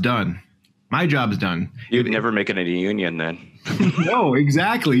job's done. My job's done. You'd never make it in a union then. No,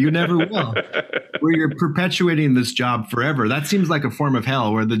 exactly. You never will. Where you're perpetuating this job forever. That seems like a form of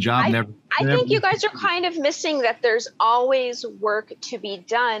hell, where the job never. I think you guys are kind of missing that there's always work to be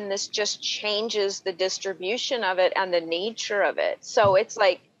done. This just changes the distribution of it and the nature of it. So it's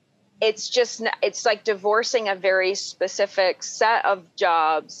like divorcing a very specific set of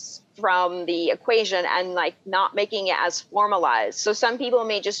jobs from the equation and like not making it as formalized. So some people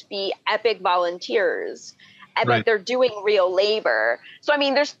may just be epic volunteers, but they're doing real labor. So, I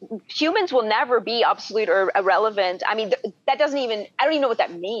mean, humans will never be obsolete or irrelevant. I mean, I don't even know what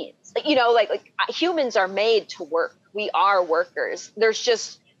that means. Like, like humans are made to work. We are workers. There's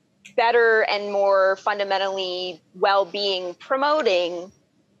just better and more fundamentally well-being promoting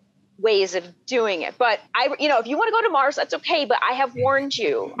ways of doing it. But if you want to go to Mars, that's okay. But I have warned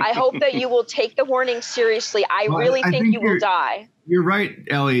you. I hope that you will take the warning seriously. I really think you will die. You're right,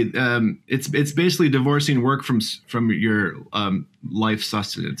 Ellie. It's basically divorcing work from your life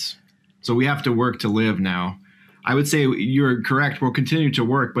sustenance. So we have to work to live now. I would say you're correct. We'll continue to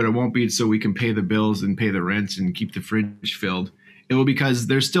work, but it won't be so we can pay the bills and pay the rent and keep the fridge filled. It will, because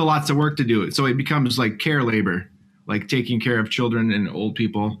there's still lots of work to do. So it becomes like care labor, like taking care of children and old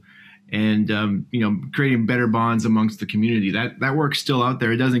people. And creating better bonds amongst the community. That work's still out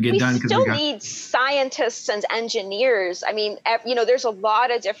there. It doesn't get done. We still need scientists and engineers. I mean, there's a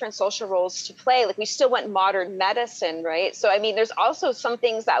lot of different social roles to play. Like we still want modern medicine, right? So I mean, there's also some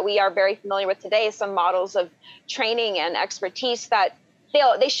things that we are very familiar with today. Some models of training and expertise that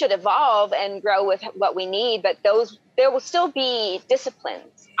they should evolve and grow with what we need. But there will still be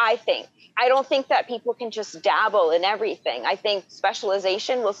disciplines, I think. I don't think that people can just dabble in everything. I think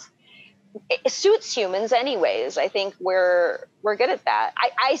specialization it suits humans anyways. I think we're good at that.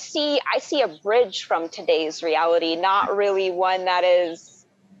 I see a bridge from today's reality, not really one that is,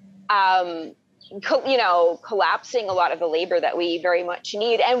 collapsing a lot of the labor that we very much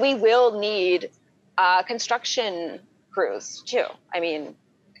need. And we will need construction crews too. I mean,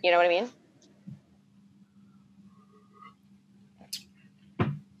 you know what I mean?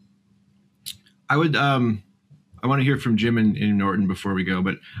 I want to hear from Jim and Norton before we go,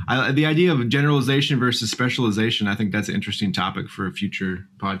 but the idea of generalization versus specialization, I think that's an interesting topic for a future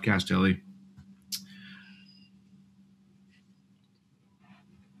podcast, Ellie.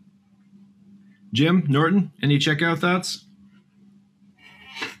 Jim, Norton, any checkout thoughts?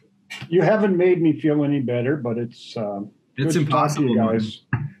 You haven't made me feel any better, but it's impossible, guys.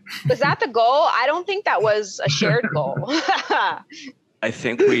 Was that the goal? I don't think that was a shared goal. I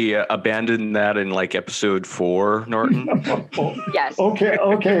think we abandoned that in like episode 4, Norton. Yes. Okay.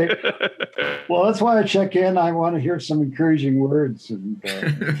 Well, that's why I check in. I want to hear some encouraging words. And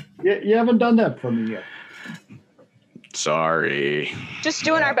you haven't done that for me yet. Sorry. Just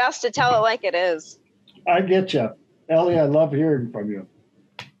doing our best to tell it like it is. I get you. Ellie, I love hearing from you.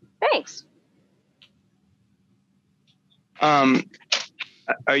 Thanks.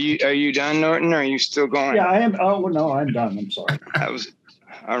 Are you done, Norton? Or are you still going? Yeah, I am. Oh no, I'm done. I'm sorry. That was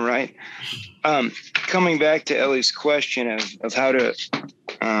all right. Coming back to Ellie's question of how to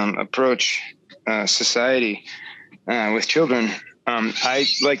approach society with children, I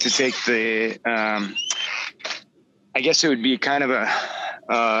like to take the. I guess it would be kind of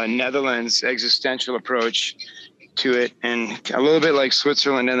a Netherlands existential approach to it, and a little bit like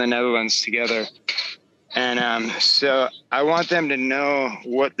Switzerland and the Netherlands together. And so I want them to know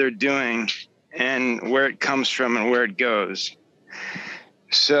what they're doing and where it comes from and where it goes.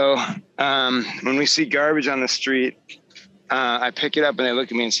 So when we see garbage on the street, I pick it up and they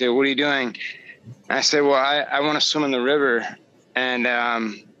look at me and say, "What are you doing?" And I say, "Well, I want to swim in the river, and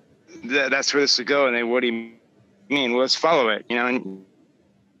that's where this will go." And they, "What do you mean?" "Well, let's follow it, and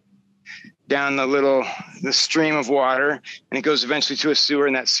down the stream of water, and it goes eventually to a sewer,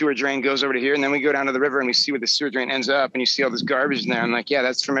 and that sewer drain goes over to here, and then we go down to the river and we see where the sewer drain ends up, and you see all this garbage in there." I'm like, "Yeah,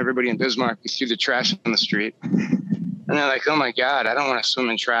 that's from everybody in Bismarck who threw the trash on the street." And they're like, "Oh my God, I don't want to swim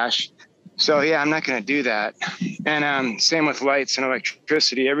in trash." So yeah, I'm not going to do that. And same with lights and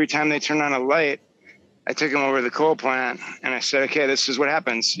electricity. Every time they turn on a light, I took them over to the coal plant and I said, okay, this is what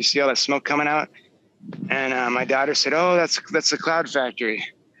happens. You see all that smoke coming out? And my daughter said, oh, that's the cloud factory.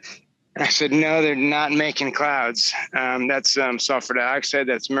 And I said, no, they're not making clouds. That's sulfur dioxide,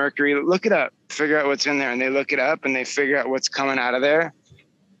 that's mercury. Look it up, figure out what's in there. And they look it up and they figure out what's coming out of there.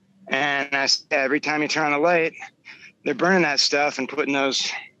 And I said, every time you turn on the light, they're burning that stuff and putting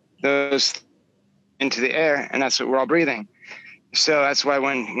those into the air. And that's what we're all breathing. So that's why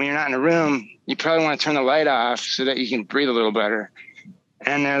when you're not in a room, you probably want to turn the light off so that you can breathe a little better.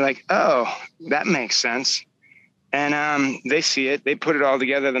 And they're like, oh, that makes sense. And they see it. They put it all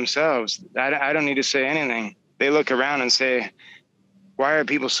together themselves. I don't need to say anything. They look around and say, why are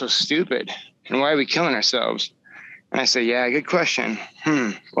people so stupid? And why are we killing ourselves? And I say, yeah, good question.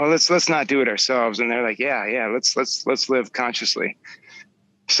 Well, let's not do it ourselves. And they're like, yeah, let's live consciously.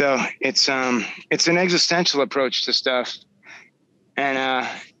 So it's an existential approach to stuff. And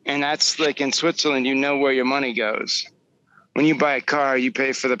that's like in Switzerland, you know where your money goes. When you buy a car, you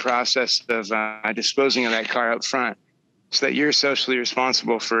pay for the process of disposing of that car up front so that you're socially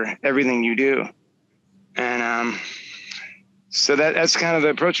responsible for everything you do. And so that's kind of the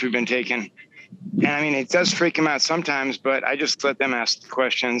approach we've been taking. And I mean, it does freak them out sometimes, but I just let them ask the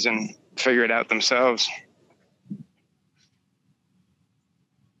questions and figure it out themselves.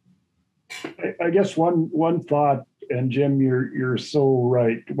 I guess one thought, and Jim, you're so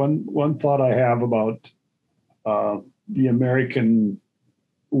right. One thought I have about the American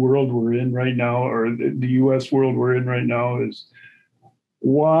world we're in right now, or the U.S. world we're in right now, is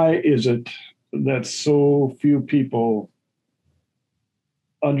why is it that so few people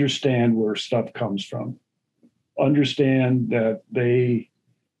understand where stuff comes from, understand that we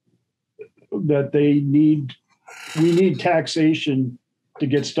need taxation to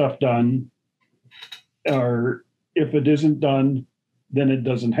get stuff done, or if it isn't done, then it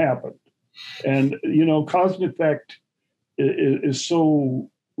doesn't happen. And, cause and effect is so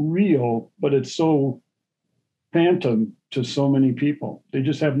real, but it's so phantom to so many people. They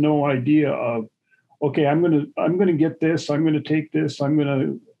just have no idea of, okay, I'm gonna get this, I'm gonna take this,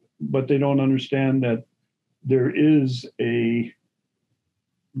 but they don't understand that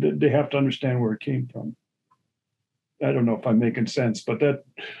that they have to understand where it came from. I don't know if I'm making sense, but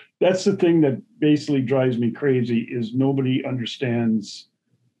that's the thing that basically drives me crazy, is nobody understands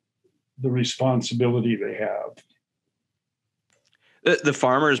the responsibility they have. The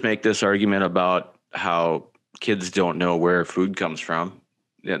farmers make this argument about how kids don't know where food comes from.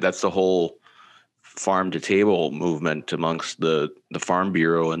 Yeah, that's the whole farm to table movement amongst the Farm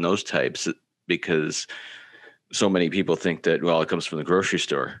Bureau and those types, because so many people think that, well, it comes from the grocery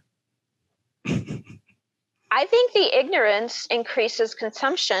store. I think the ignorance increases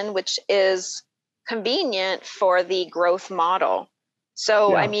consumption, which is convenient for the growth model.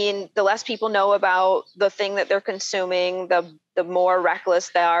 So, yeah. I mean, the less people know about the thing that they're consuming, the more reckless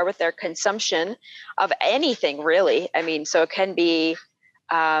they are with their consumption of anything, really. I mean, so it can be,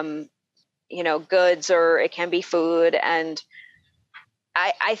 goods, or it can be food. And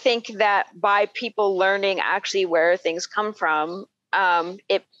I think that by people learning actually where things come from,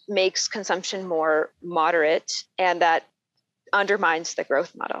 it makes consumption more moderate, and that undermines the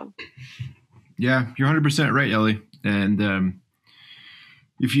growth model. Yeah, you're 100% right, Ellie. And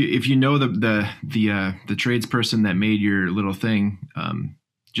if you know the tradesperson that made your little thing,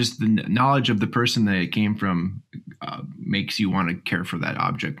 just the knowledge of the person that it came from makes you want to care for that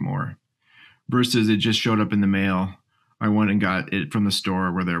object more, versus it just showed up in the mail. I went and got it from the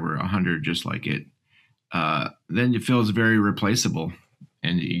store where there were 100 just like it. Then it feels very replaceable,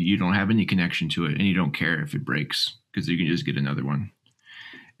 and you don't have any connection to it, and you don't care if it breaks because you can just get another one.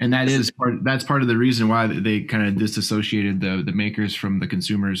 And that's part of the reason why they kind of disassociated the makers from the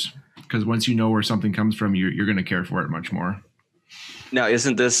consumers, because once you know where something comes from, you're going to care for it much more. Now,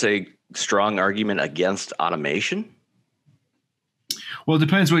 isn't this a strong argument against automation? Well, it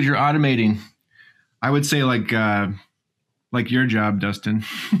depends what you're automating. I would say like your job, Dustin.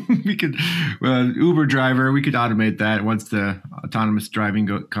 We could Uber driver. We could automate that once the autonomous driving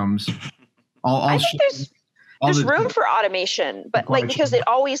comes. I think there's room for automation, but because it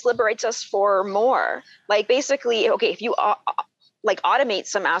always liberates us for more. Like basically, okay, if you automate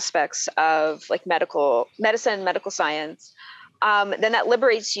some aspects of like medicine, medical science, then that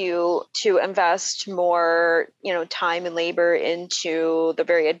liberates you to invest more, time and labor into the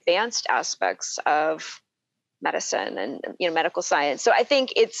very advanced aspects of medicine and medical science. So I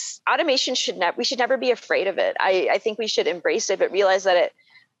think automation we should never be afraid of it. I think we should embrace it, but realize that it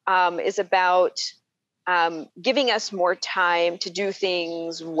is about giving us more time to do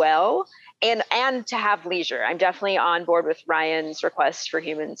things well, and to have leisure. I'm definitely on board with Ryan's request for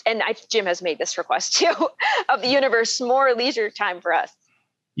humans. And Jim has made this request too of the universe, more leisure time for us.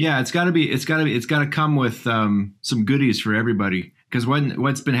 Yeah, it's got to come with some goodies for everybody. Because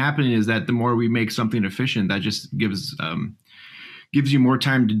what's been happening is that the more we make something efficient, that just gives you more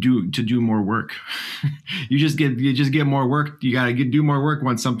time to do more work. you just get more work. You got to do more work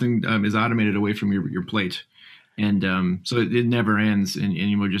once something is automated away from your plate. And so it never ends, and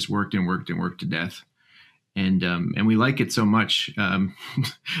you just worked and worked and worked to death, and we like it so much.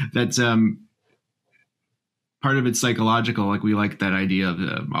 That's part of it's psychological. Like we like that idea of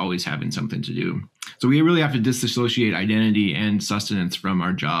always having something to do. So we really have to disassociate identity and sustenance from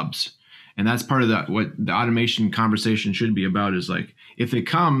our jobs, and that's part of what the automation conversation should be about. Is like if it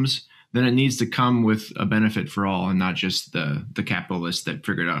comes, then it needs to come with a benefit for all, and not just the capitalists that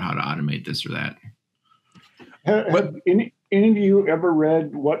figured out how to automate this or that. Have any of you ever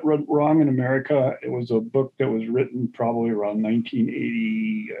read What Went Wrong in America? It was a book that was written probably around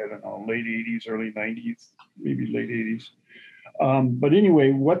 1980, I don't know, late 80s, early 90s, maybe late 80s. But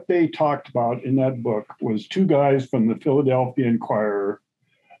anyway, what they talked about in that book was two guys from the Philadelphia Inquirer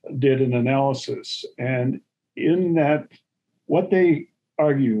did an analysis. And in that, what they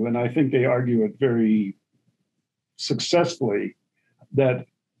argue, and I think they argue it very successfully, that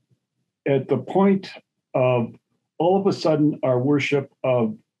at the point of all of a sudden our worship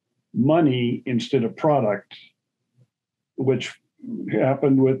of money instead of product, which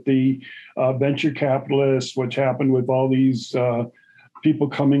happened with the venture capitalists, which happened with all these people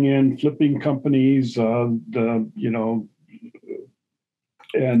coming in, flipping companies, and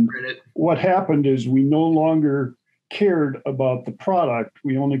what happened is we no longer cared about the product.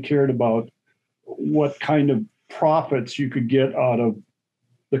 We only cared about what kind of profits you could get out of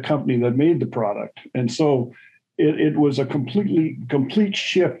the company that made the product. And so it was a complete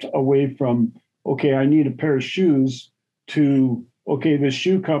shift away from, okay, I need a pair of shoes, to, okay, this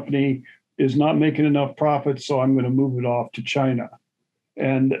shoe company is not making enough profit, so I'm going to move it off to China.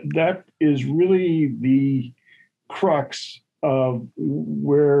 And that is really the crux of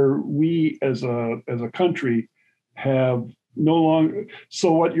where we as a country have no longer.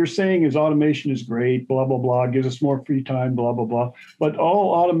 So what you're saying is automation is great, blah, blah, blah, gives us more free time, blah, blah, blah. But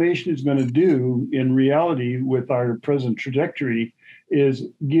all automation is going to do in reality with our present trajectory is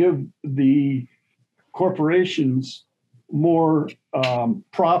give the corporations more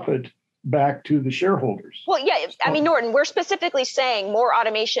profit back to the shareholders. Well, yeah, I mean, Norton, we're specifically saying more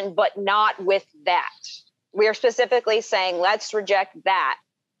automation, but not with that. We're specifically saying, let's reject that,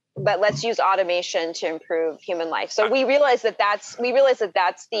 but let's use automation to improve human life. So we realize that that's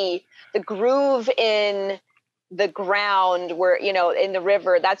the groove in the ground where, in the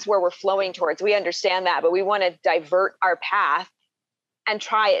river, that's where we're flowing towards. We understand that, but we want to divert our path and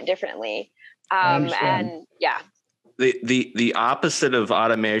try it differently. And yeah. The opposite of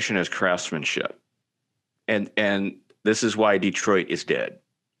automation is craftsmanship. And this is why Detroit is dead.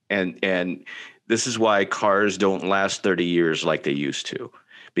 And this is why cars don't last 30 years like they used to.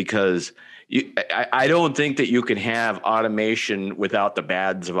 Because I don't think that you can have automation without the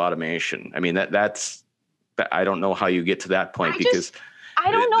bads of automation. I mean, that's I don't know how you get to that point, because I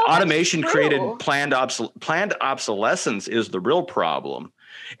don't know. Automation created planned obsolescence is the real problem.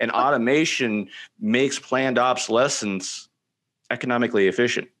 And automation makes planned obsolescence economically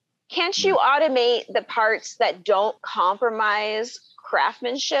efficient. Can't you automate the parts that don't compromise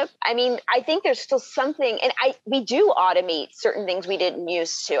craftsmanship? I mean, I think there's still something, and we do automate certain things we didn't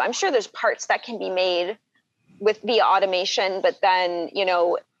used to. I'm sure there's parts that can be made via automation, but then,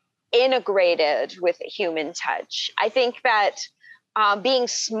 integrated with a human touch. I think that being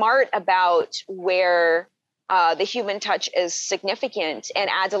smart about where the human touch is significant and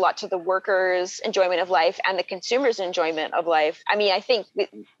adds a lot to the workers' enjoyment of life and the consumer's enjoyment of life. I mean, I think,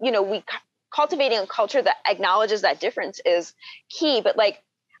 we cultivating a culture that acknowledges that difference is key. But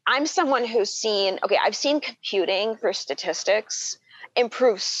I'm someone who's I've seen computing for statistics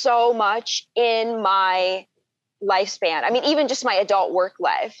improve so much in my lifespan. I mean, even just my adult work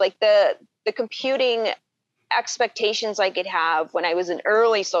life, the computing expectations I could have when I was an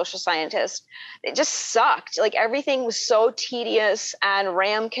early social scientist, it just sucked. Everything was so tedious and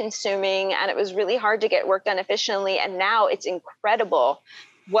RAM consuming, and it was really hard to get work done efficiently. And now it's incredible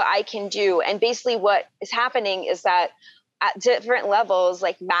what I can do. And basically what is happening is that at different levels,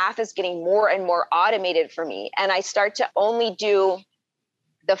 math is getting more and more automated for me. And I start to only do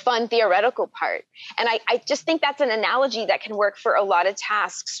the fun theoretical part. And I just think that's an analogy that can work for a lot of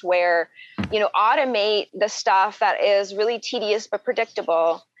tasks where, automate the stuff that is really tedious but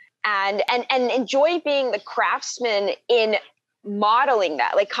predictable, and enjoy being the craftsman in modeling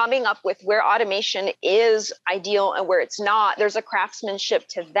that, like coming up with where automation is ideal and where it's not. There's a craftsmanship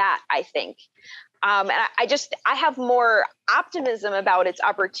to that, I think. And I have more optimism about its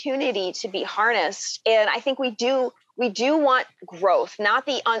opportunity to be harnessed. And I think we do want growth, not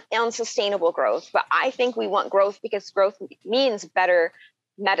the unsustainable growth, but I think we want growth because growth means better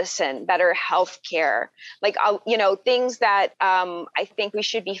medicine, better healthcare, like, things that I think we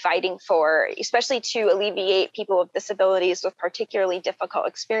should be fighting for, especially to alleviate people with disabilities with particularly difficult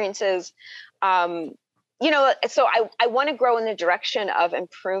experiences. So I want to grow in the direction of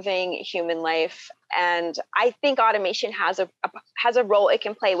improving human life. And I think automation has a role it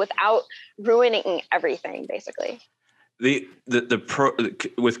can play without ruining everything, basically.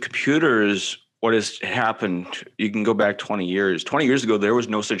 With computers, what has happened, you can go back 20 years. 20 years ago, there was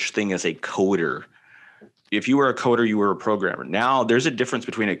no such thing as a coder. If you were a coder, you were a programmer. Now there's a difference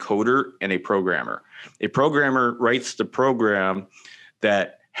between a coder and a programmer. A programmer writes the program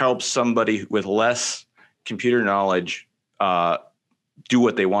that helps somebody with less computer knowledge do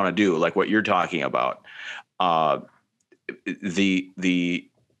what they want to do, like what you're talking about. The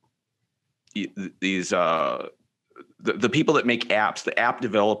people that make apps, the app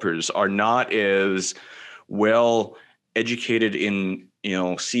developers, are not as well educated in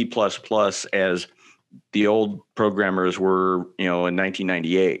C++ as the old programmers were in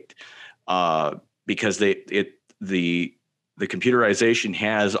 1998, because the computerization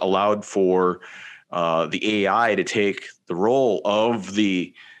has allowed for the AI to take the role of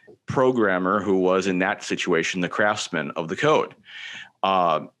the programmer who was in that situation the craftsman of the code.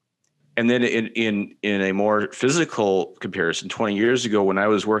 And then in a more physical comparison, 20 years ago, when I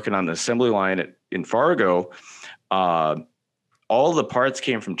was working on the assembly line in Fargo, all the parts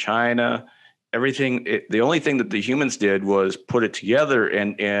came from China. Everything. The only thing that the humans did was put it together,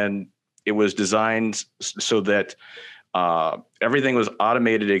 and it was designed so that everything was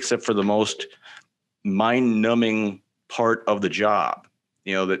automated except for the most mind-numbing part of the job.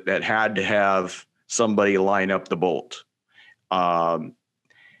 That had to have somebody line up the bolt. And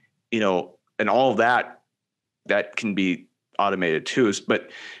all of that can be automated too. But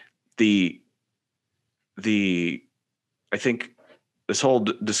I think this whole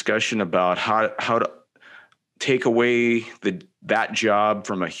discussion about how to take away that job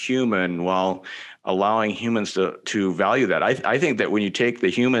from a human while allowing humans to value that. I think that when you take the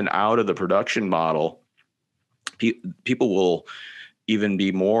human out of the production model, people will even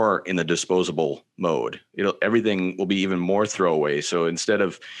be more in the disposable mode. Everything will be even more throwaway. So instead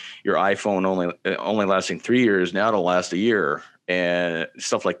of your iPhone only lasting 3 years, now it'll last a year and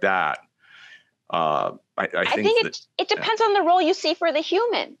stuff like that. I think it depends on the role you see for the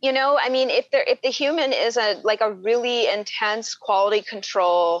human. I mean, if the human is a really intense quality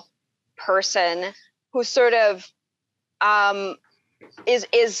control person who sort of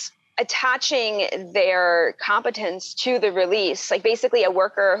is attaching their competence to the release, like basically a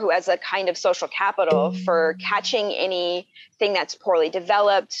worker who has a kind of social capital for catching anything that's poorly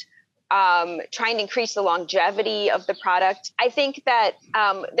developed, trying to increase the longevity of the product. I think that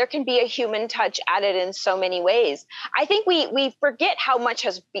there can be a human touch added in so many ways. I think we forget how much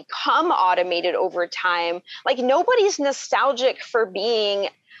has become automated over time. Like, nobody's nostalgic for being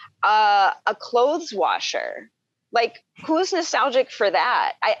a clothes washer. Like, who's nostalgic for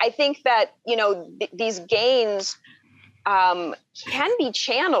that? I think that, these gains can be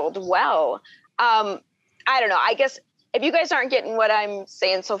channeled well. I don't know. I guess if you guys aren't getting what I'm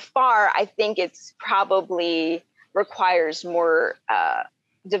saying so far, I think it's probably requires more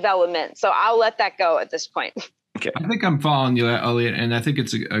development. So I'll let that go at this point. Okay. I think I'm following you, Elliot, and I think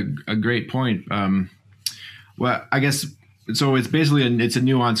it's a great point. Well, I guess so. It's basically it's a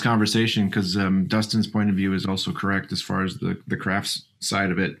nuanced conversation because Dustin's point of view is also correct as far as the crafts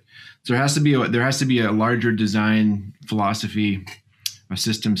side of it. So there has to be a larger design philosophy, a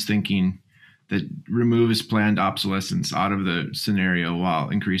systems thinking that removes planned obsolescence out of the scenario while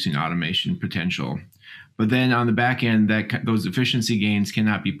increasing automation potential. But then on the back end, those efficiency gains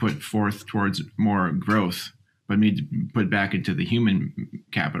cannot be put forth towards more growth, but need to be put back into the human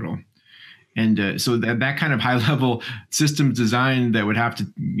capital. And so that kind of high level systems design that would have to,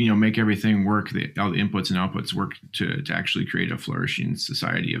 make everything work, all the inputs and outputs work to actually create a flourishing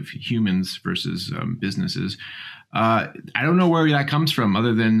society of humans versus businesses. I don't know where that comes from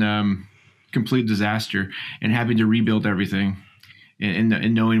other than complete disaster and having to rebuild everything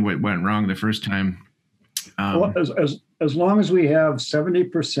and knowing what went wrong the first time. Well, as long as we have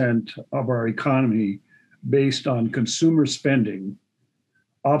 70% of our economy based on consumer spending,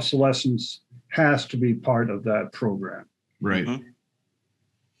 obsolescence has to be part of that program. Right. Mm-hmm.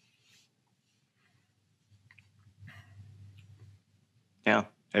 Yeah.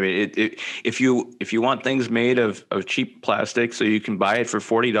 I mean, if you want things made of cheap plastic so you can buy it for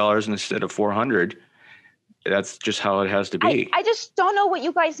 $40 instead of 400, that's just how it has to be. I just don't know what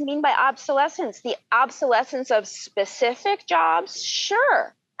you guys mean by obsolescence. The obsolescence of specific jobs?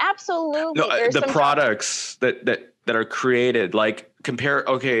 Sure. Absolutely. No, the products that are created, like compare,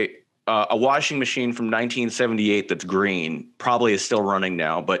 okay, a washing machine from 1978 that's green probably is still running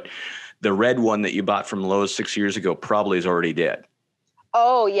now, but the red one that you bought from Lowe's 6 years ago probably is already dead.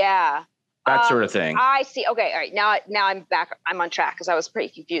 Oh, yeah. That sort of thing. I see. Okay. All right. Now I'm back. I'm on track because I was pretty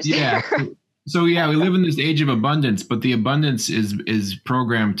confused. Yeah. So yeah, we live in this age of abundance, but the abundance is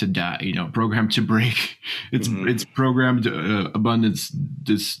programmed to die. Programmed to break. It's programmed abundance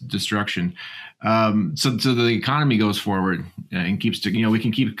destruction. So the economy goes forward and keeps we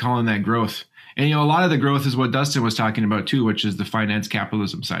can keep calling that growth. And a lot of the growth is what Dustin was talking about too, which is the finance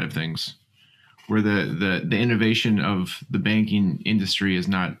capitalism side of things, where the innovation of the banking industry is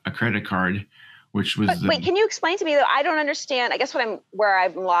not a credit card, which was. Wait, can you explain to me though? I don't understand. I guess where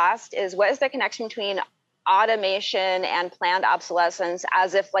I'm lost is, what is the connection between automation and planned obsolescence?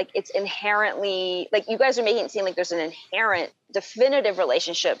 As if like it's inherently, like you guys are making it seem like there's an inherent definitive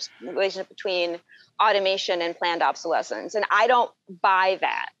relationship between automation and planned obsolescence, and I don't buy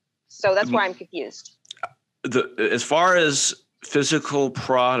that. So that's where I'm confused. As far as physical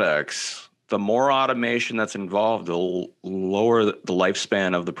products, the more automation that's involved, the lower the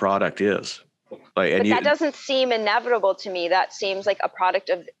lifespan of the product is. But that doesn't seem inevitable to me. That seems like a product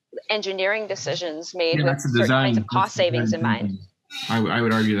of engineering decisions made with certain kinds of cost savings in mind. I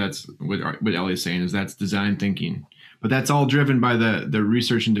would argue that's what Ellie's saying, is that's design thinking. But that's all driven by the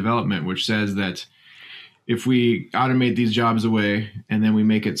research and development, which says that if we automate these jobs away and then we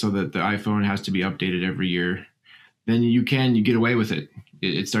make it so that the iPhone has to be updated every year, then you get away with it.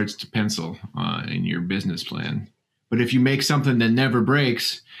 It starts to pencil in your business plan. But if you make something that never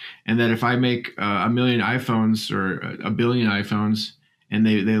breaks, and that if I make a million iPhones or a billion iPhones and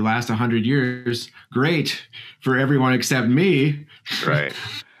they last 100 years, great for everyone except me. Right.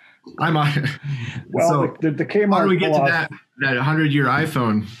 I'm on. Well, so the Kmart. How do we get to that 100-year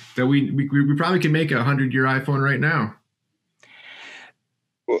iPhone that we probably can make a 100-year iPhone right now?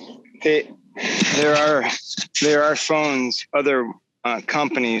 Well, there are phones, other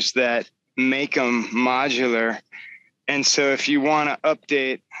companies that make them modular. And so if you want to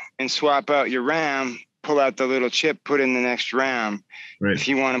update and swap out your RAM, pull out the little chip, put in the next RAM. Right. If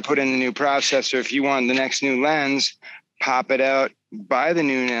you want to put in the new processor, if you want the next new lens, pop it out, buy the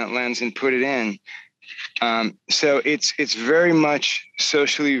new lens and put it in. So it's very much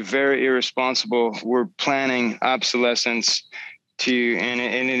socially very irresponsible. We're planning obsolescence and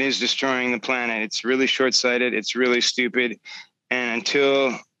it is destroying the planet. It's really short-sighted. It's really stupid. And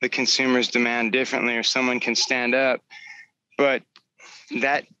until the consumers demand differently or someone can stand up, but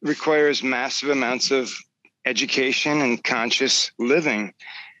that requires massive amounts of education and conscious living.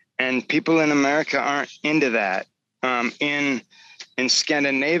 And people in America aren't into that. In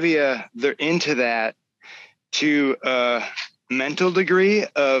Scandinavia, they're into that to a mental degree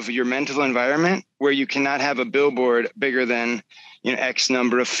of your mental environment, where you cannot have a billboard bigger than X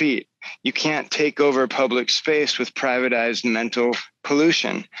number of feet. You can't take over public space with privatized mental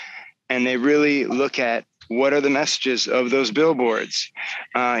pollution. And they really look at what are the messages of those billboards.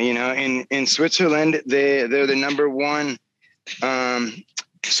 In Switzerland, they're the number one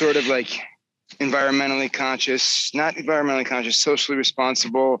sort of like environmentally conscious, not environmentally conscious, socially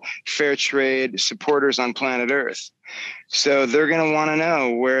responsible, fair trade supporters on planet Earth. So they're going to want to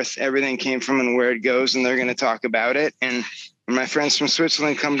know where everything came from and where it goes, and they're going to talk about it. And when my friends from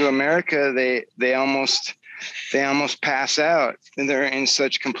Switzerland come to America, they almost pass out, and they're in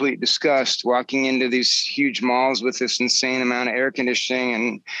such complete disgust walking into these huge malls with this insane amount of air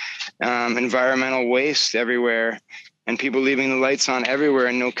conditioning and environmental waste everywhere, and people leaving the lights on everywhere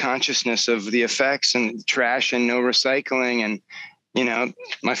and no consciousness of the effects, and trash and no recycling. And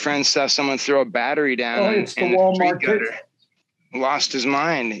my friend saw someone throw a battery down it's the Walmart gutter. Lost his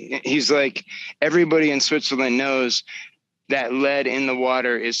mind. He's like, everybody in Switzerland knows that lead in the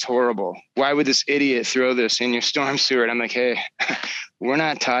water is horrible. Why would this idiot throw this in your storm sewer? And I'm like, hey, we're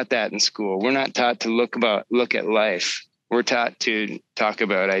not taught that in school. We're not taught to look at life. We're taught to talk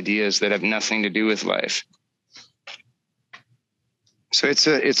about ideas that have nothing to do with life. So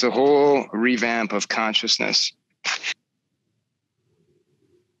it's a whole revamp of consciousness.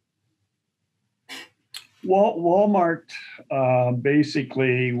 Walmart,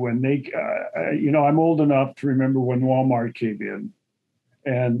 basically, when they, I'm old enough to remember when Walmart came in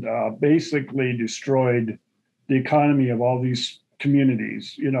and basically destroyed the economy of all these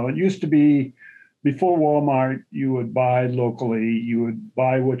communities. It used to be before Walmart, you would buy locally, you would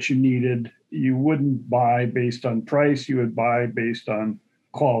buy what you needed. You wouldn't buy based on price, you would buy based on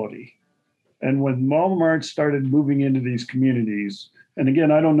quality. And when Walmart started moving into these communities, and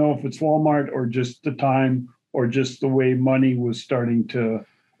again, I don't know if it's Walmart or just the time or just the way money was starting to,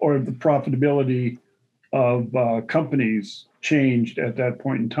 or the profitability of companies changed at that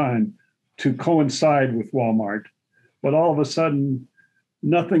point in time to coincide with Walmart. But all of a sudden,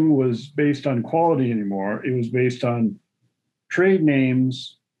 nothing was based on quality anymore. It was based on trade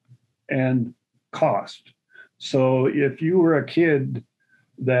names and cost. So if you were a kid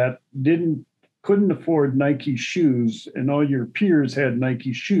that couldn't afford Nike shoes and all your peers had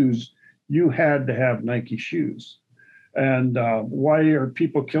Nike shoes, you had to have Nike shoes. And why are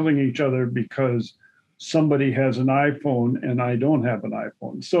people killing each other because somebody has an iPhone and I don't have an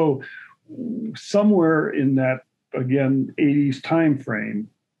iPhone? So somewhere in that, again, 80s time frame,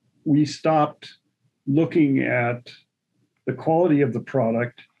 we stopped looking at the quality of the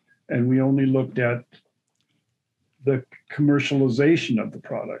product and we only looked at the commercialization of the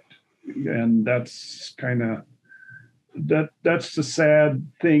product. And that's kind of that's the sad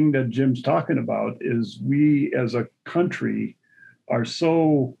thing that Jim's talking about, is we as a country are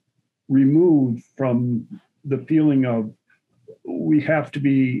so removed from the feeling of we have to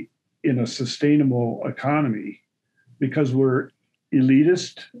be in a sustainable economy because we're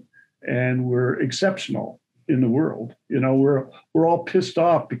elitist and we're exceptional in the world. You know, we're all pissed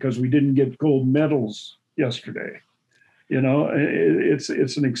off because we didn't get gold medals yesterday. You know, it's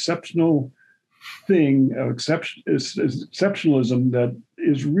an exceptional thing, exceptionalism that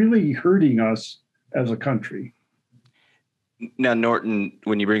is really hurting us as a country. Now, Norton,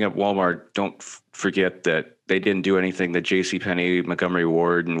 when you bring up Walmart, don't forget that they didn't do anything that JCPenney, Montgomery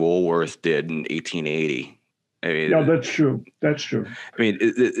Ward, and Woolworth did in 1880. I mean, yeah, that's true. That's true. I mean,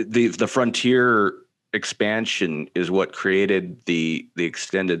 the frontier expansion is what created the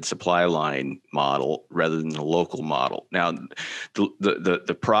extended supply line model rather than the local model. Now,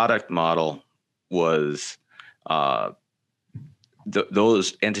 the product model was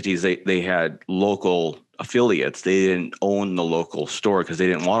those entities, they had local affiliates. They didn't own the local store because they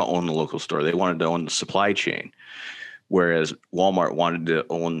didn't want to own the local store. They wanted to own the supply chain, whereas Walmart wanted to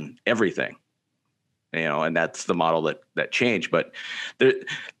own everything. You know, and that's the model that changed. But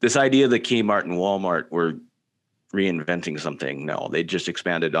this idea that Kmart and Walmart were reinventing something, no, they just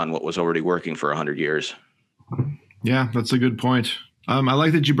expanded on what was already working for 100 years. Yeah, that's a good point. I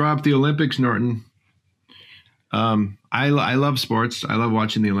like that you brought up the Olympics, Norton. I love sports. I love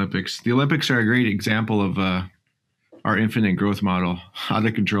watching the Olympics. The Olympics are a great example of our infinite growth model, out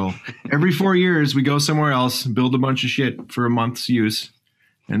of control. Every 4 years, we go somewhere else, build a bunch of shit for a month's use,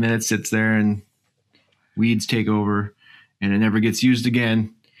 and then it sits there and weeds take over and it never gets used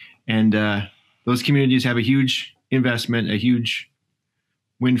again. And those communities have a huge investment, a huge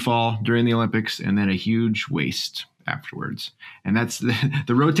windfall during the Olympics, and then a huge waste afterwards. And that's the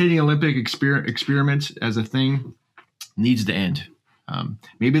rotating Olympic experiment as a thing needs to end.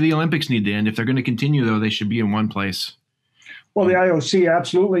 Maybe the Olympics need to end. If they're going to continue, though, they should be in one place. Well, the IOC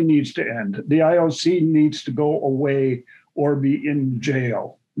absolutely needs to end. The IOC needs to go away or be in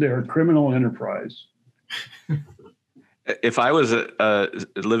jail. They're a criminal enterprise. If I was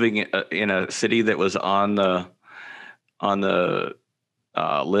living in a city that was on the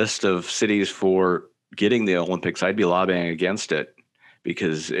list of cities for getting the Olympics, I'd be lobbying against it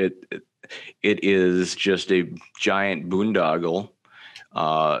because it is just a giant boondoggle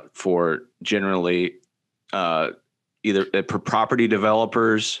for generally either property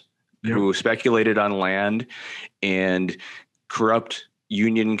developers who speculated on land and corrupt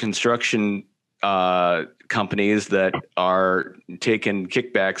union construction companies that are taking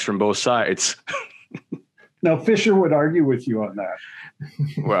kickbacks from both sides. Now, Fisher would argue with you on that.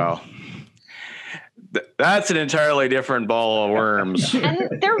 Well, that's an entirely different ball of worms.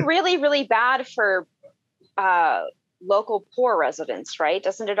 And they're really, really bad for local poor residents, right?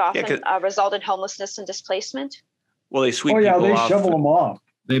 Doesn't it often result in homelessness and displacement? Well, they sweep people off. They shovel them off.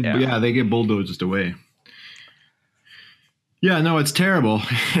 They get bulldozed away. Yeah, no, it's terrible.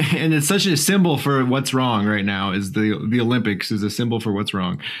 And it's such a symbol for what's wrong right now. Is the Olympics is a symbol for what's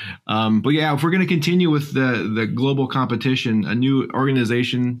wrong. But yeah, if we're going to continue with the global competition, a new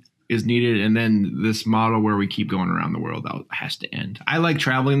organization is needed. And then this model where we keep going around the world has to end. I like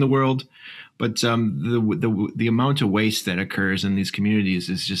traveling the world, but the amount of waste that occurs in these communities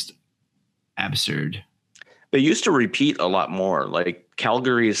is just absurd. They used to repeat a lot more. Like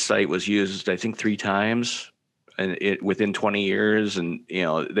Calgary's site was used, I think, 3 times. And it within 20 years, and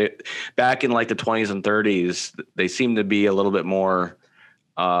they back in like the 20s and 30s, they seem to be a little bit more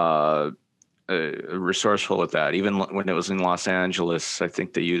resourceful with that. Even when it was in Los Angeles, I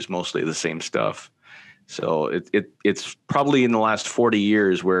think they used mostly the same stuff. So it's probably in the last 40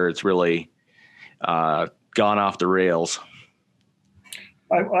 years where it's really gone off the rails.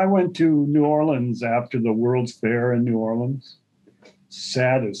 I went to New Orleans after the World's Fair in New Orleans.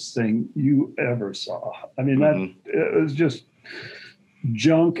 Saddest thing you ever saw. I mean, it was just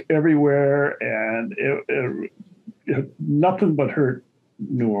junk everywhere, and it nothing but hurt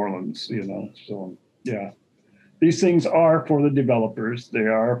New Orleans, you know. So yeah, these things are for the developers. They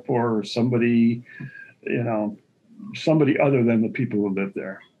are for somebody, you know, somebody other than the people who live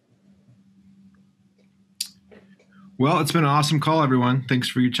there. Well, it's been an awesome call, everyone. Thanks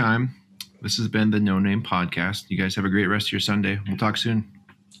for your time. This has been the No Name Podcast. You guys have a great rest of your Sunday. We'll talk soon.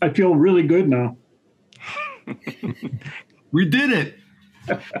 I feel really good now. We did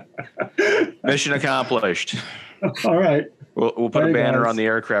it. Mission accomplished. All right. We'll put a banner on the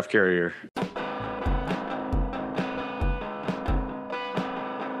aircraft carrier.